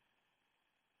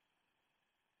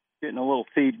 Getting a little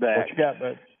feedback. What you got,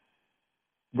 bud?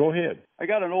 Go ahead. I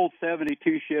got an old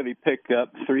 72 Chevy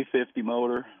pickup, 350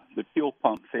 motor. The fuel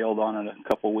pump failed on it a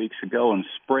couple weeks ago and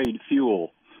sprayed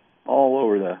fuel all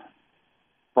over the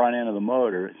front end of the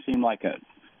motor. It seemed like a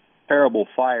terrible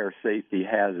fire safety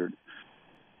hazard.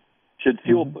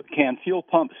 Can fuel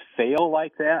pumps fail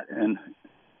like that? And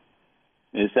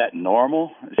is that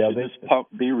normal? Should this pump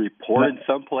be reported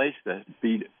someplace to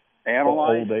be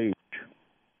analyzed?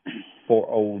 For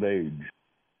old age.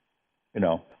 You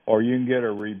know, or you can get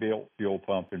a rebuilt fuel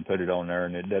pump and put it on there,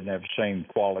 and it doesn't have the same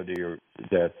quality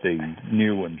that the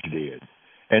new ones did.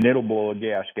 And it'll blow a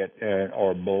gasket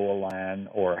or blow a line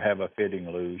or have a fitting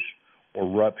loose or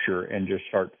rupture and just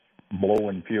start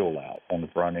blowing fuel out on the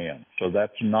front end. So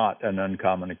that's not an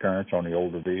uncommon occurrence on the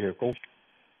older vehicles.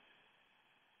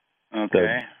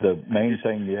 Okay. The main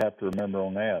thing you have to remember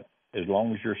on that, as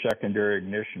long as your secondary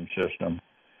ignition system,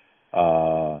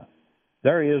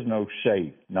 there is no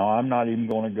safe. No, I'm not even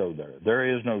going to go there.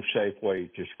 There is no safe way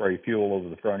to spray fuel over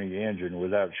the front of your engine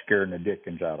without scaring the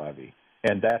dickens out of you.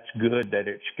 And that's good that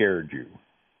it scared you.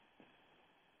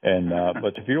 And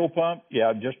but the fuel pump,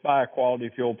 just buy a quality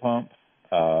fuel pump.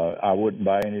 I wouldn't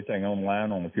buy anything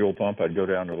online on the fuel pump. I'd go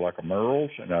down to like a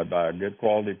Merle's and I'd buy a good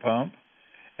quality pump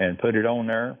and put it on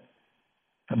there.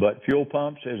 But fuel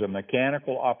pumps is a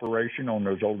mechanical operation on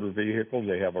those older vehicles.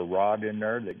 They have a rod in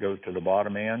there that goes to the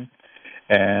bottom end,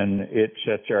 and it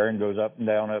sits there and goes up and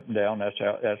down, up and down.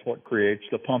 That's what creates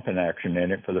the pumping action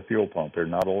in it for the fuel pump. They're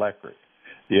not electric.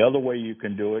 The other way you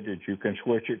can do it is you can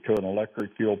switch it to an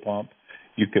electric fuel pump.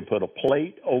 You can put a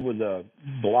plate over the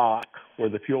block where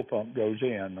the fuel pump goes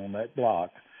in on that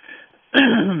block.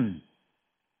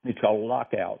 It's called a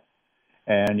lockout.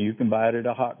 And you can buy it at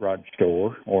a hot rod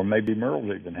store, or maybe Merle's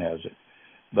even has it.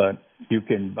 But you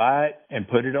can buy it and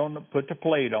put the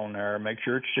plate on there, make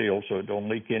sure it's sealed so it don't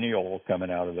leak any oil coming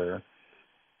out of there,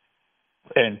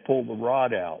 and pull the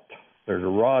rod out. There's a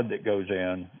rod that goes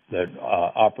in that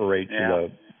operates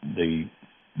the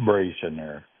brace in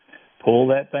there. Pull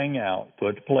that thing out,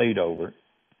 put the plate over it,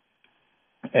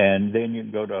 and then you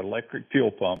can go to an electric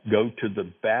fuel pump, go to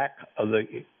the back of the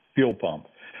fuel pump.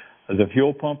 The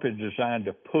fuel pump is designed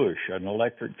to push, an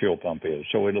electric fuel pump is.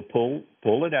 So it'll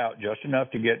pull it out just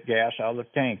enough to get gas out of the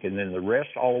tank, and then the rest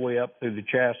all the way up through the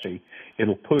chassis,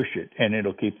 it'll push it, and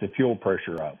it'll keep the fuel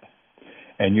pressure up.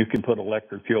 And you can put an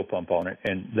electric fuel pump on it,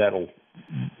 and that'll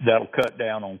cut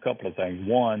down on a couple of things.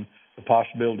 One, the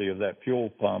possibility of that fuel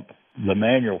pump, the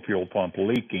manual fuel pump,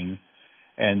 leaking,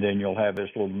 and then you'll have this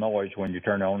little noise when you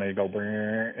turn it on, and it'll go,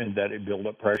 and that it build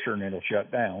up pressure, and it'll shut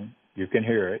down. You can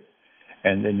hear it.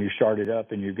 And then you start it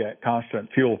up and you get constant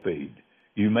fuel feed.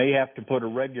 You may have to put a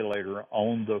regulator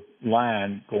on the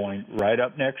line going right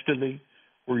up next to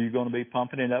where you're going to be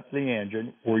pumping it up the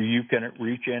engine, where you can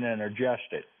reach in and adjust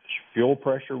it. It's fuel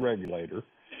pressure regulator.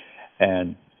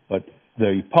 But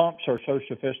the pumps are so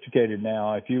sophisticated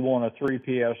now, if you want a 3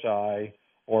 PSI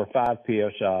or 5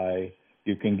 PSI,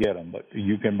 you can get them. But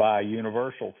you can buy a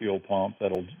universal fuel pump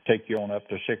that'll take you on up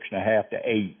to 6.5 to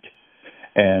 8.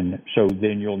 And so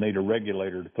then you'll need a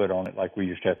regulator to put on it like we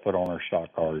used to have put on our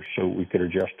stock cars so we could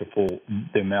adjust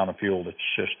the amount of fuel that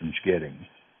the system's getting.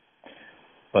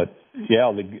 But,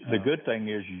 the good thing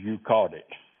is you caught it.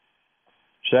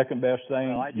 Second best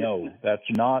thing, that's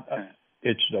not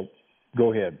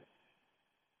go ahead.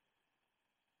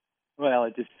 Well,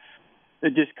 it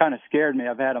just kind of scared me.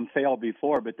 I've had them fail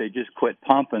before, but they just quit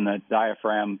pumping. The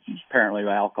diaphragm, apparently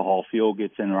alcohol fuel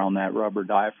gets in around that rubber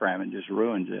diaphragm and just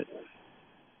ruins it.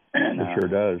 And, it sure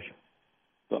does.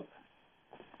 So,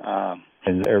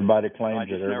 and everybody claims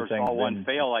that everything. I just never saw one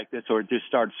fail like this, or it just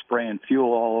started spraying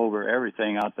fuel all over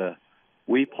everything out the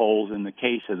weep holes in the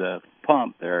case of the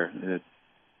pump there.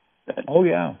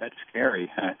 That's scary.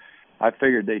 I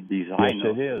figured they'd design those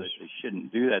so that they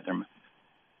shouldn't do that.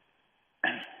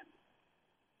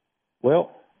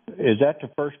 Well, is that the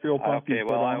first fuel pump? Okay,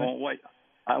 well, I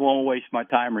won't waste my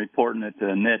time reporting it to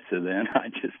NHTSA then.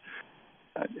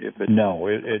 It's not.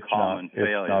 It's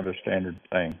not a standard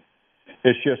thing.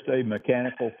 It's just a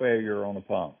mechanical failure on a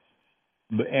pump.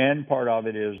 And part of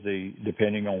it is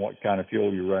depending on what kind of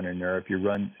fuel you run in there. If you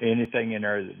run anything in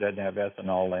there that doesn't have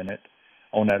ethanol in it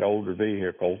on that older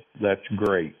vehicle, that's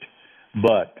great.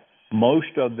 But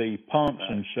most of the pumps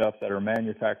and stuff that are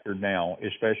manufactured now,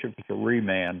 especially with the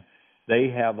reman, they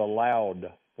have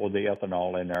allowed for the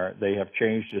ethanol in there. They have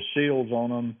changed the seals on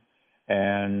them.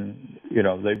 And,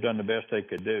 they've done the best they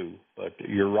could do. But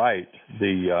you're right.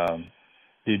 Did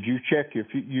you check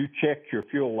your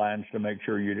fuel lines to make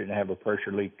sure you didn't have a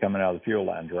pressure leak coming out of the fuel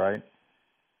lines, right?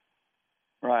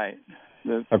 Right.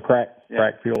 A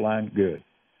cracked fuel line? Good.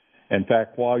 In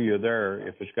fact, while you're there,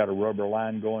 if it's got a rubber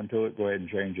line going to it, go ahead and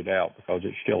change it out because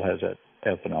it still has that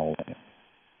ethanol in it.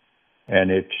 And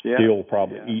it's still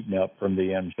probably eaten up from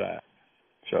the inside.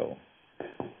 So,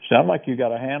 sounds like you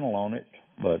got a handle on it.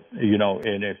 But,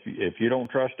 and if you don't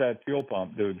trust that fuel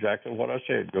pump, do exactly what I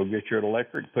said. Go get your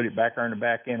electric, put it back on the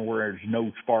back end where there's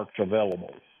no sparks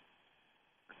available.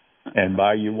 And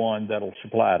buy you one that'll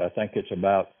supply it. I think it's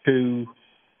about no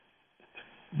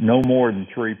more than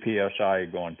 3 PSI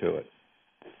going to it.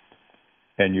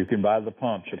 And you can buy the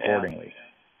pumps accordingly.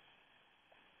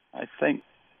 I think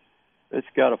it's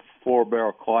got a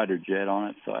 4-barrel collider jet on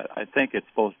it, so I think it's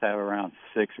supposed to have around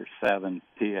 6 or 7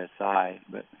 PSI,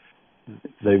 but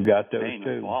they've got those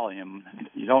too. Volume.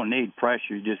 You don't need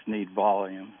pressure, you just need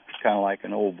volume. It's kind of like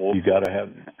an old Volkswagen. You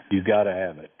got to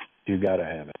have it.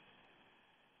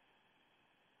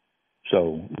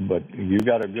 So, but you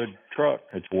got a good truck.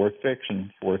 It's worth fixing.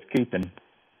 It's worth keeping.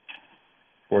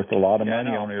 Worth a lot of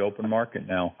money on the open market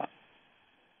now.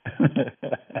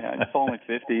 It's only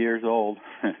 50 years old.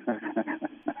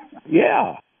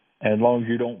 Yeah. As long as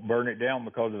you don't burn it down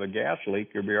because of a gas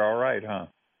leak, you'll be all right, huh?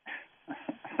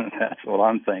 That's what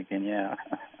I'm thinking, yeah.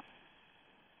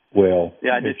 Well,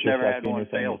 yeah, I just never had one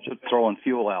fail throwing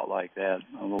fuel out like that.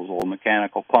 Those old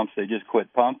mechanical pumps, they just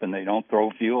quit pumping. They don't throw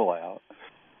fuel out.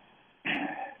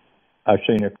 I've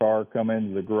seen a car come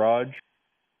into the garage.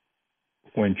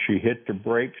 When she hit the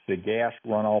brakes, the gas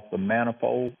run off the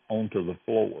manifold onto the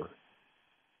floor.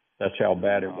 That's how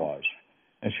bad it was.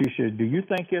 And she said, "Do you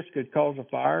think this could cause a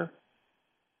fire?"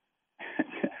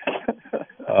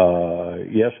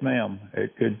 Yes, ma'am.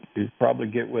 It could. It'd probably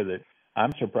get with it.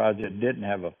 I'm surprised it didn't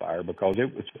have a fire because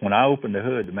it was when I opened the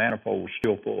hood, the manifold was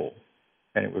still full,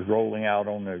 and it was rolling out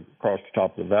across the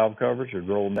top of the valve covers. It was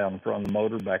rolling down the front of the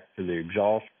motor back to the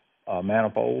exhaust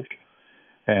manifolds,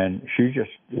 and she's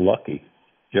just lucky.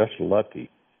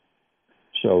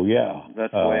 So yeah,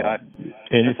 that's the way I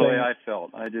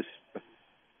felt. I just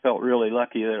felt really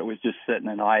lucky that it was just sitting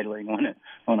and idling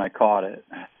when I caught it.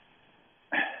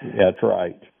 That's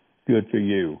right. Good for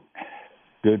you.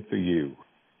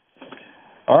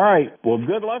 All right. Well,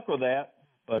 good luck with that.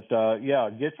 But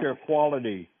get your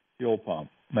quality fuel pump.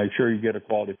 Make sure you get a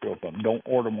quality fuel pump. Don't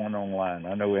order one online.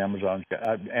 I know Amazon's got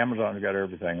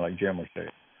everything, like Jim was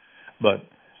saying, but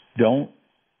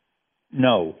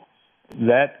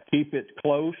keep it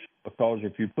close, because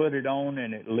if you put it on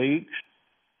and it leaks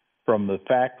from the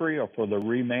factory or for the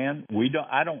reman,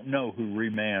 I don't know who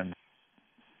remans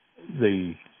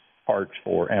the parts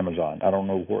for Amazon. I don't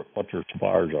know what their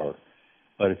suppliers are,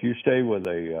 but if you stay with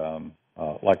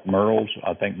like Merle's,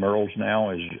 I think Merle's now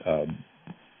is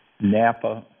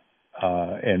Napa,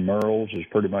 and Merle's is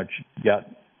pretty much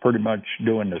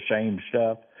doing the same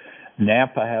stuff.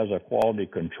 Napa has a quality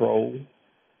control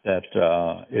that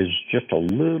is just a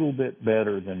little bit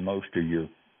better than most of your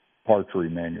parts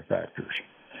manufacturers.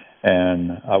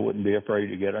 And I wouldn't be afraid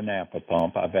to get a Napa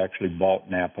pump. I've actually bought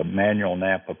manual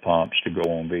Napa pumps to go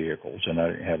on vehicles, and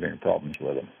I didn't have any problems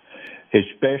with them,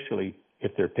 especially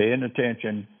if they're paying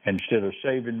attention. Instead of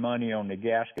saving money on the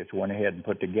gaskets, went ahead and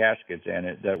put the gaskets in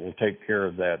it that will take care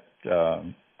of that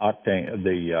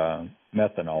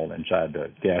methanol inside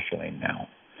the gasoline now.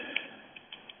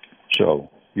 So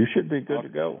you should be good to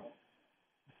go.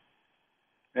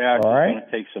 Yeah, I'm going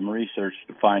to take some research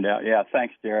to find out. Yeah,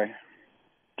 thanks, Jerry.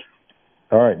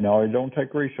 All right. No, don't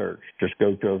take research. Just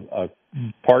go to a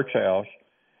parts house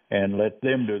and let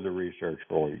them do the research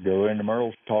for you. Go into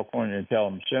Merle's, talk on it, and tell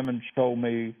them, Simmons told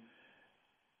me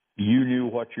you knew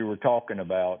what you were talking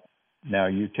about. Now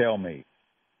you tell me.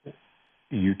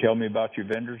 You tell me about your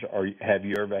vendors, or have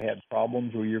you ever had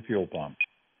problems with your fuel pumps?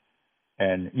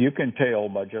 And you can tell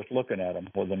by just looking at them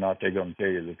whether or not they're going to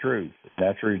tell you the truth.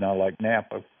 That's the reason I like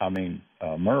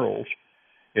Merle's,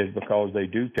 is because they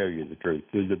do tell you the truth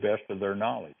to the best of their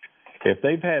knowledge. If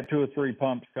they've had 2 or 3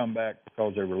 pumps come back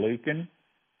because they were leaking,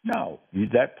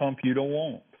 that pump you don't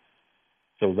want.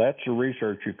 So that's the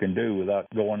research you can do without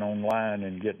going online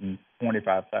and getting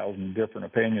 25,000 different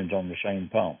opinions on the same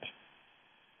pumps.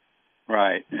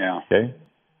 Right, yeah. Okay.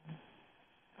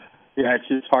 Yeah, it's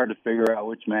just hard to figure out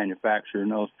which manufacturer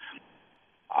knows.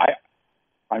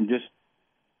 I'm just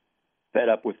fed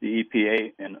up with the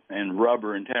EPA and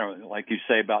rubber in general. Like you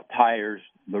say about tires,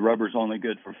 the rubber's only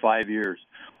good for 5 years.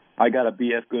 I got a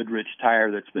BF Goodrich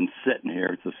tire that's been sitting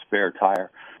here. It's a spare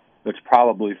tire. It's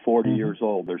probably 40 years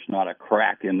old. There's not a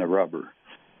crack in the rubber.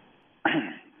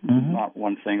 Not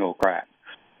one single crack.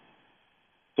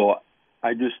 So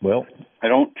I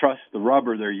don't trust the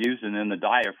rubber they're using in the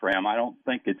diaphragm. I don't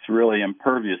think it's really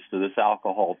impervious to this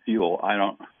alcohol fuel. I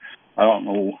don't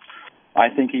know. I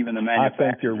think even the manufacturer.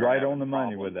 I think you're right on the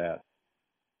money with that.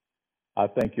 I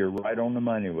think you're right on the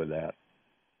money with that.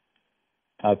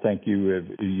 I think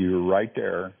you're right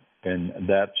there, and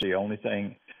that's the only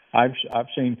thing. I've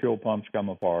seen fuel pumps come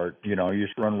apart. You know, I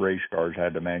used to run race cars,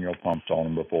 had the manual pumps on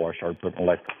them before I started putting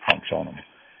electric pumps on them.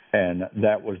 And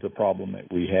that was the problem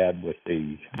that we had with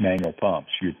the manual pumps.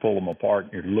 You'd pull them apart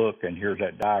and you'd look, and here's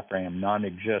that diaphragm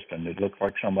non-existent. It looked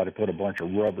like somebody put a bunch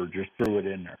of rubber, just threw it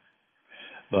in there.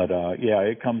 But, yeah,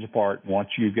 it comes apart. Once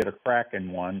you get a crack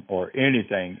in one or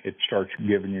anything, it starts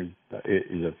giving you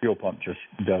the fuel pump just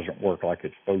doesn't work like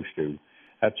it's supposed to.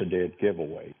 That's a dead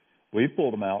giveaway. We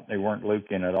pulled them out, and they weren't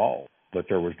leaking at all, but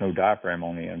there was no diaphragm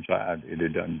on the inside. It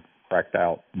had done cracked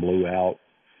out, blew out,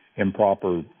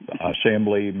 improper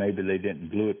assembly. Maybe they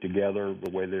didn't glue it together the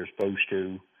way they're supposed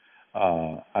to.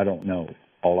 I don't know.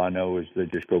 All I know is they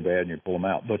just go bad and you pull them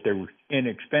out. But they were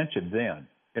inexpensive then.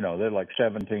 You know, they're like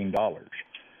 $17.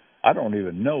 I don't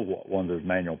even know what one of those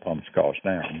manual pumps cost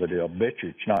now, but I'll bet you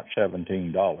it's not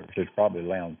 $17. It's probably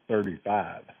around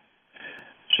 $35.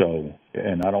 So,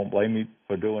 and I don't blame you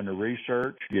for doing the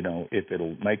research. You know, if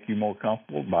it'll make you more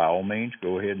comfortable, by all means,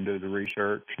 go ahead and do the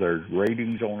research. There's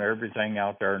ratings on everything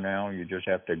out there now. You just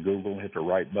have to Google, hit the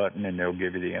right button, and they'll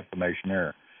give you the information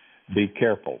there. Be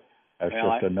careful. That's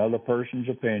just another person's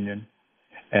opinion.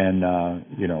 And,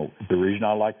 you know, the reason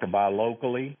I like to buy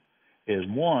locally is,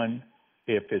 one,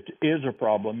 if it is a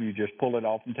problem, you just pull it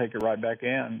off and take it right back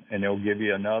in, and they'll give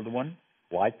you another one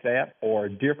like that or a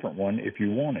different one if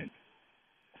you want it.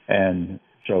 And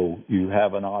so you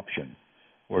have an option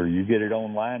where you get it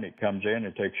online, it comes in,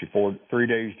 it takes you 3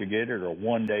 days to get it or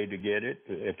 1 day to get it.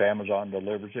 If Amazon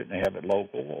delivers it and they have it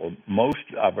local, or most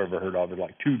I've ever heard of is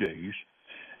like 2 days.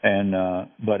 And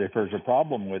but if there's a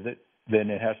problem with it, then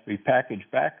it has to be packaged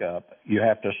back up. You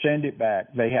have to send it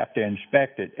back. They have to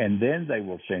inspect it, and then they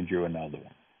will send you another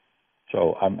one.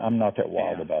 So I'm not that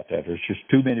wild about that. There's just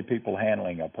too many people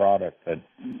handling a product that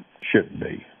shouldn't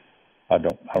be. I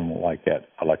don't like that.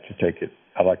 I like to take it.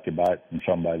 I like to buy it from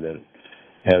somebody that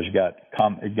has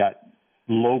got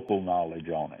local knowledge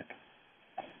on it.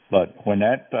 But when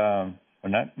that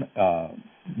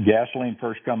gasoline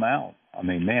first come out, I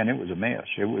mean, man, it was a mess.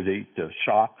 It would eat the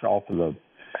socks off of the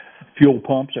fuel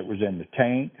pumps that was in the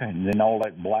tank, and then all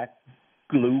that black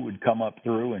glue would come up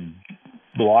through and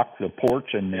block the ports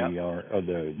and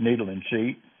the needle and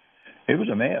seat. It was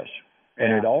a mess.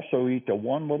 And it also eat the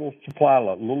one little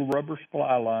little rubber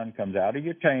supply line comes out of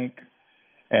your tank,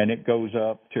 and it goes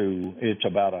up to, it's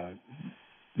about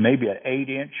maybe an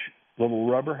 8-inch little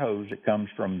rubber hose that comes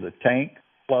from the tank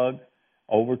plug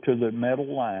over to the metal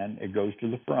line. It goes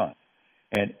to the front.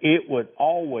 And it would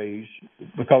always,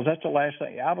 because that's the last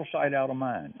thing, out of sight, out of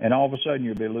mind. And all of a sudden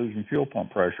you'd be losing fuel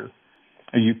pump pressure.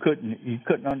 And you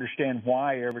couldn't understand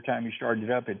why every time you started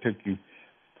it up, it took you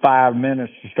 5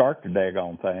 minutes to start the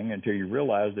daggone thing until you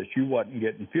realized that you wasn't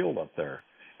getting fuel up there.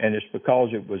 And it's because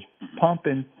it was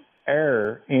pumping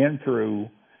air in through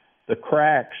the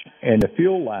cracks in the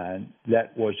fuel line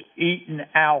that was eaten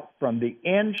out from the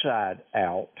inside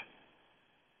out,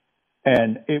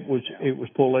 and it was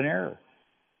pulling air.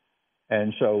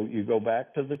 And so you go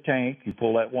back to the tank, you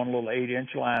pull that one little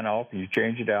 8-inch line off, and you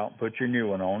change it out, put your new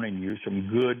one on, and use some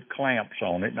good clamps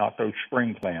on it, not those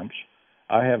spring clamps.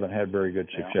 I haven't had very good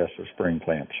success with spring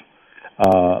clamps,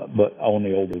 but on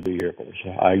the older vehicles.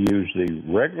 I use the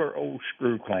regular old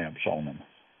screw clamps on them,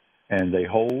 and they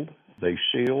hold, they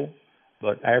seal,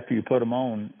 but after you put them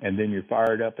on and then you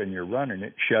fire it up and you're running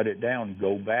it, shut it down,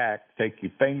 go back, take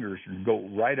your fingers and go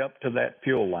right up to that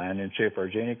fuel line and see if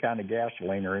there's any kind of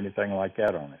gasoline or anything like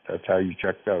that on it. That's how you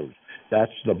check those.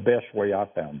 That's the best way I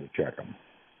found to check them.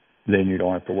 Then you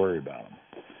don't have to worry about them.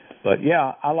 But,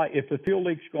 yeah, I like, if the fuel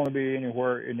leak's going to be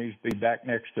anywhere, it needs to be back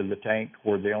next to the tank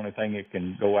where the only thing it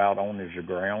can go out on is the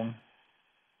ground,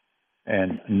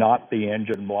 and not the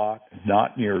engine block,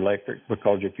 not in your electric,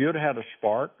 because if you'd had a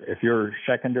spark, if your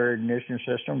secondary ignition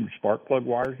system, spark plug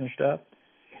wires and stuff,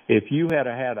 if you had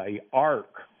a arc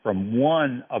from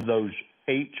one of those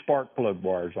 8 spark plug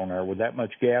wires on there with that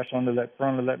much gas under that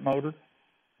front of that motor,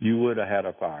 you would have had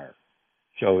a fire.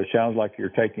 So it sounds like you're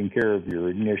taking care of your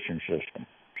ignition system.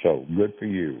 So good for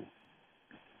you.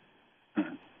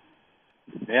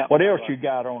 Yeah. What else you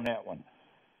got on that one?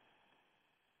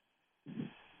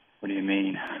 What do you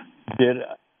mean?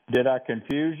 Did I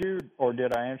confuse you, or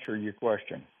did I answer your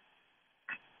question?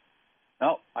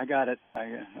 No, I got it.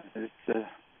 It's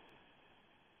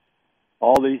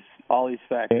all these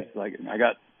factors. Like I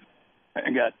got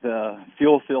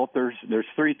fuel filters. There's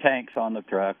 3 tanks on the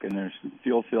truck, and there's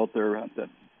fuel filter at the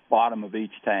bottom of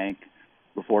each tank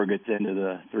before it gets into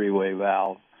the 3-way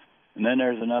valve. And then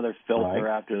there's another filter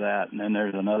after that, and then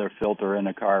there's another filter in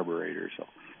the carburetor. So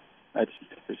That's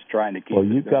just trying to keep. Well,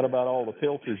 you've got about all the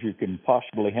filters you can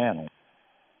possibly handle.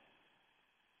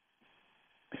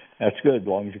 That's good, as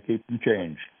long as you keep them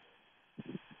changed.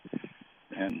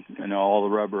 And all the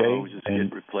rubber hoses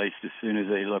get replaced as soon as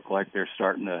they look like they're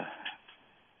starting to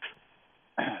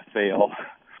fail.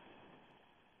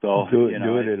 So do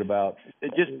it at about.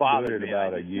 It just bothers me.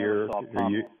 About a year.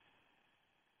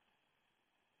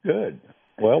 Good.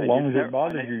 Well, as long as it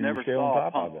bothers you, you stay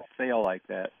on top of it. Fail like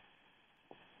that.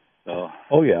 So.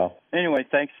 Oh yeah. Anyway,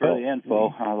 thanks for the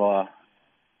info.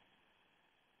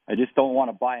 I just don't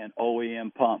want to buy an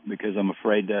OEM pump because I'm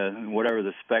afraid whatever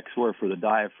the specs were for the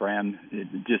diaphragm, it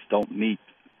just don't meet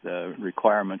the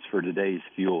requirements for today's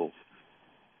fuels.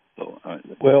 So,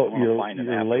 you're find an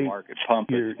aftermarket pump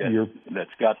that's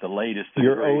got the latest.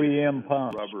 Your OEM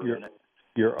pumps, rubber in it.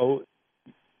 Your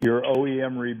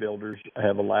OEM rebuilders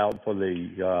have allowed for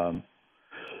the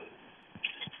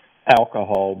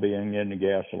alcohol being in the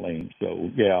gasoline. So,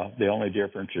 yeah, the only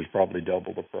difference is probably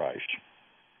double the price.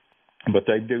 But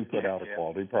they do put out a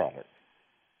quality product.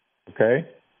 Okay?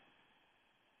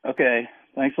 Okay.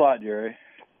 Thanks a lot, Jerry.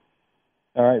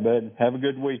 All right, bud. Have a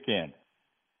good weekend.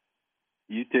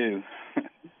 You too.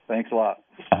 Thanks a lot.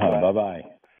 Bye-bye.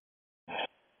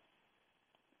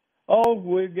 Oh,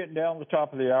 we're getting down the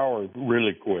top of the hour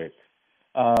really quick.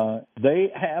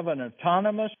 They have an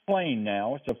autonomous plane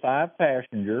now. It's a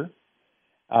 5-passenger,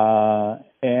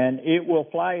 and it will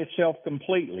fly itself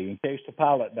completely in case the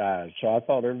pilot dies. So I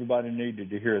thought everybody needed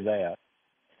to hear that.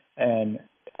 And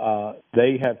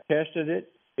they have tested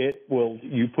it.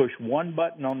 You push one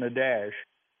button on the dash,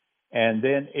 and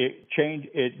then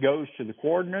it goes to the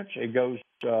coordinates. It goes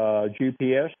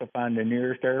GPS to find the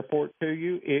nearest airport to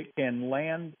you. It can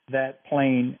land that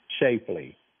plane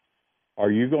safely. Are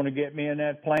you going to get me in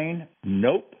that plane?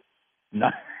 Nope.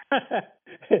 No.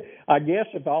 I guess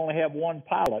if I only have one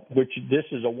pilot, which this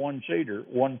is a one-seater,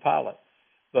 one pilot.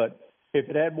 But if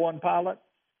it had one pilot,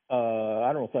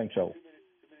 I don't think so.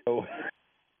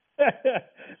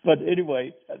 But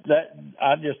anyway,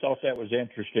 I just thought that was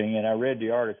interesting, and I read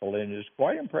the article, and it's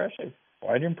quite impressive.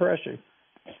 Quite impressive.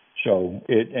 So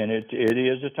it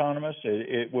is autonomous.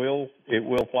 It will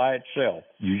fly itself.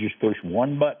 You just push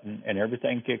one button, and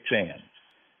everything kicks in.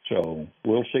 So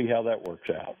we'll see how that works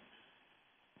out.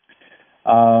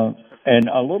 And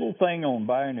a little thing on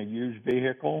buying a used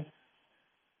vehicle.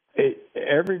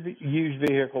 Every used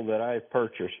vehicle that I've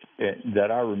purchased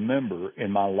that I remember in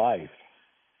my life,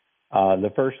 the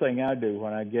first thing I do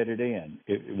when I get it in,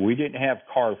 we didn't have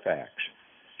Carfax,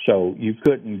 so you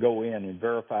couldn't go in and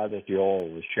verify that the oil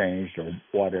was changed or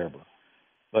whatever.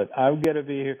 But I would get a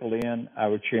vehicle in, I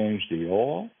would change the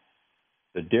oil,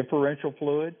 the differential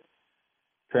fluid,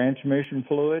 transmission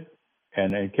fluid,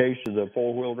 and in case of the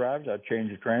four-wheel drives, I'd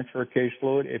change the transfer case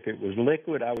fluid. If it was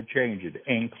liquid, I would change it,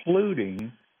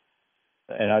 including,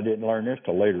 and I didn't learn this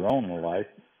till later on in life,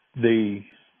 the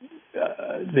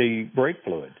brake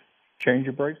fluid. Change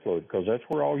your brake fluid, because that's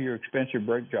where all your expensive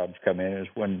brake jobs come in, is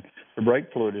when the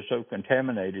brake fluid is so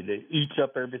contaminated, it eats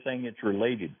up everything it's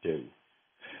related to.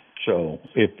 So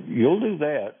if you'll do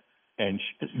that and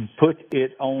put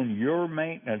it on your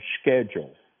maintenance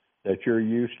schedule that you're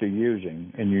used to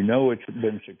using, and you know it's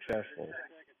been successful,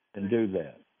 then do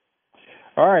that.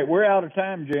 All right, we're out of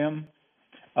time, Jim.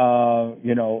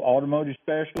 Automotive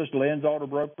Specialist,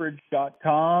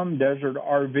 LensAutoBrokerage.com,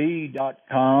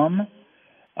 DesertRV.com.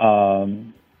 Of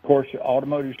course,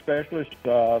 Automotive Specialist,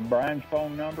 Brian's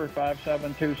phone number,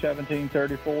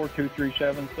 572-1734,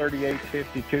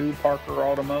 237-3852, Parker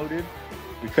Automotive.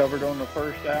 We covered on the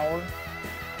first hour.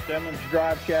 Simmons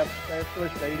Drive Shaft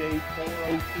Specialist,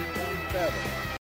 884-0217.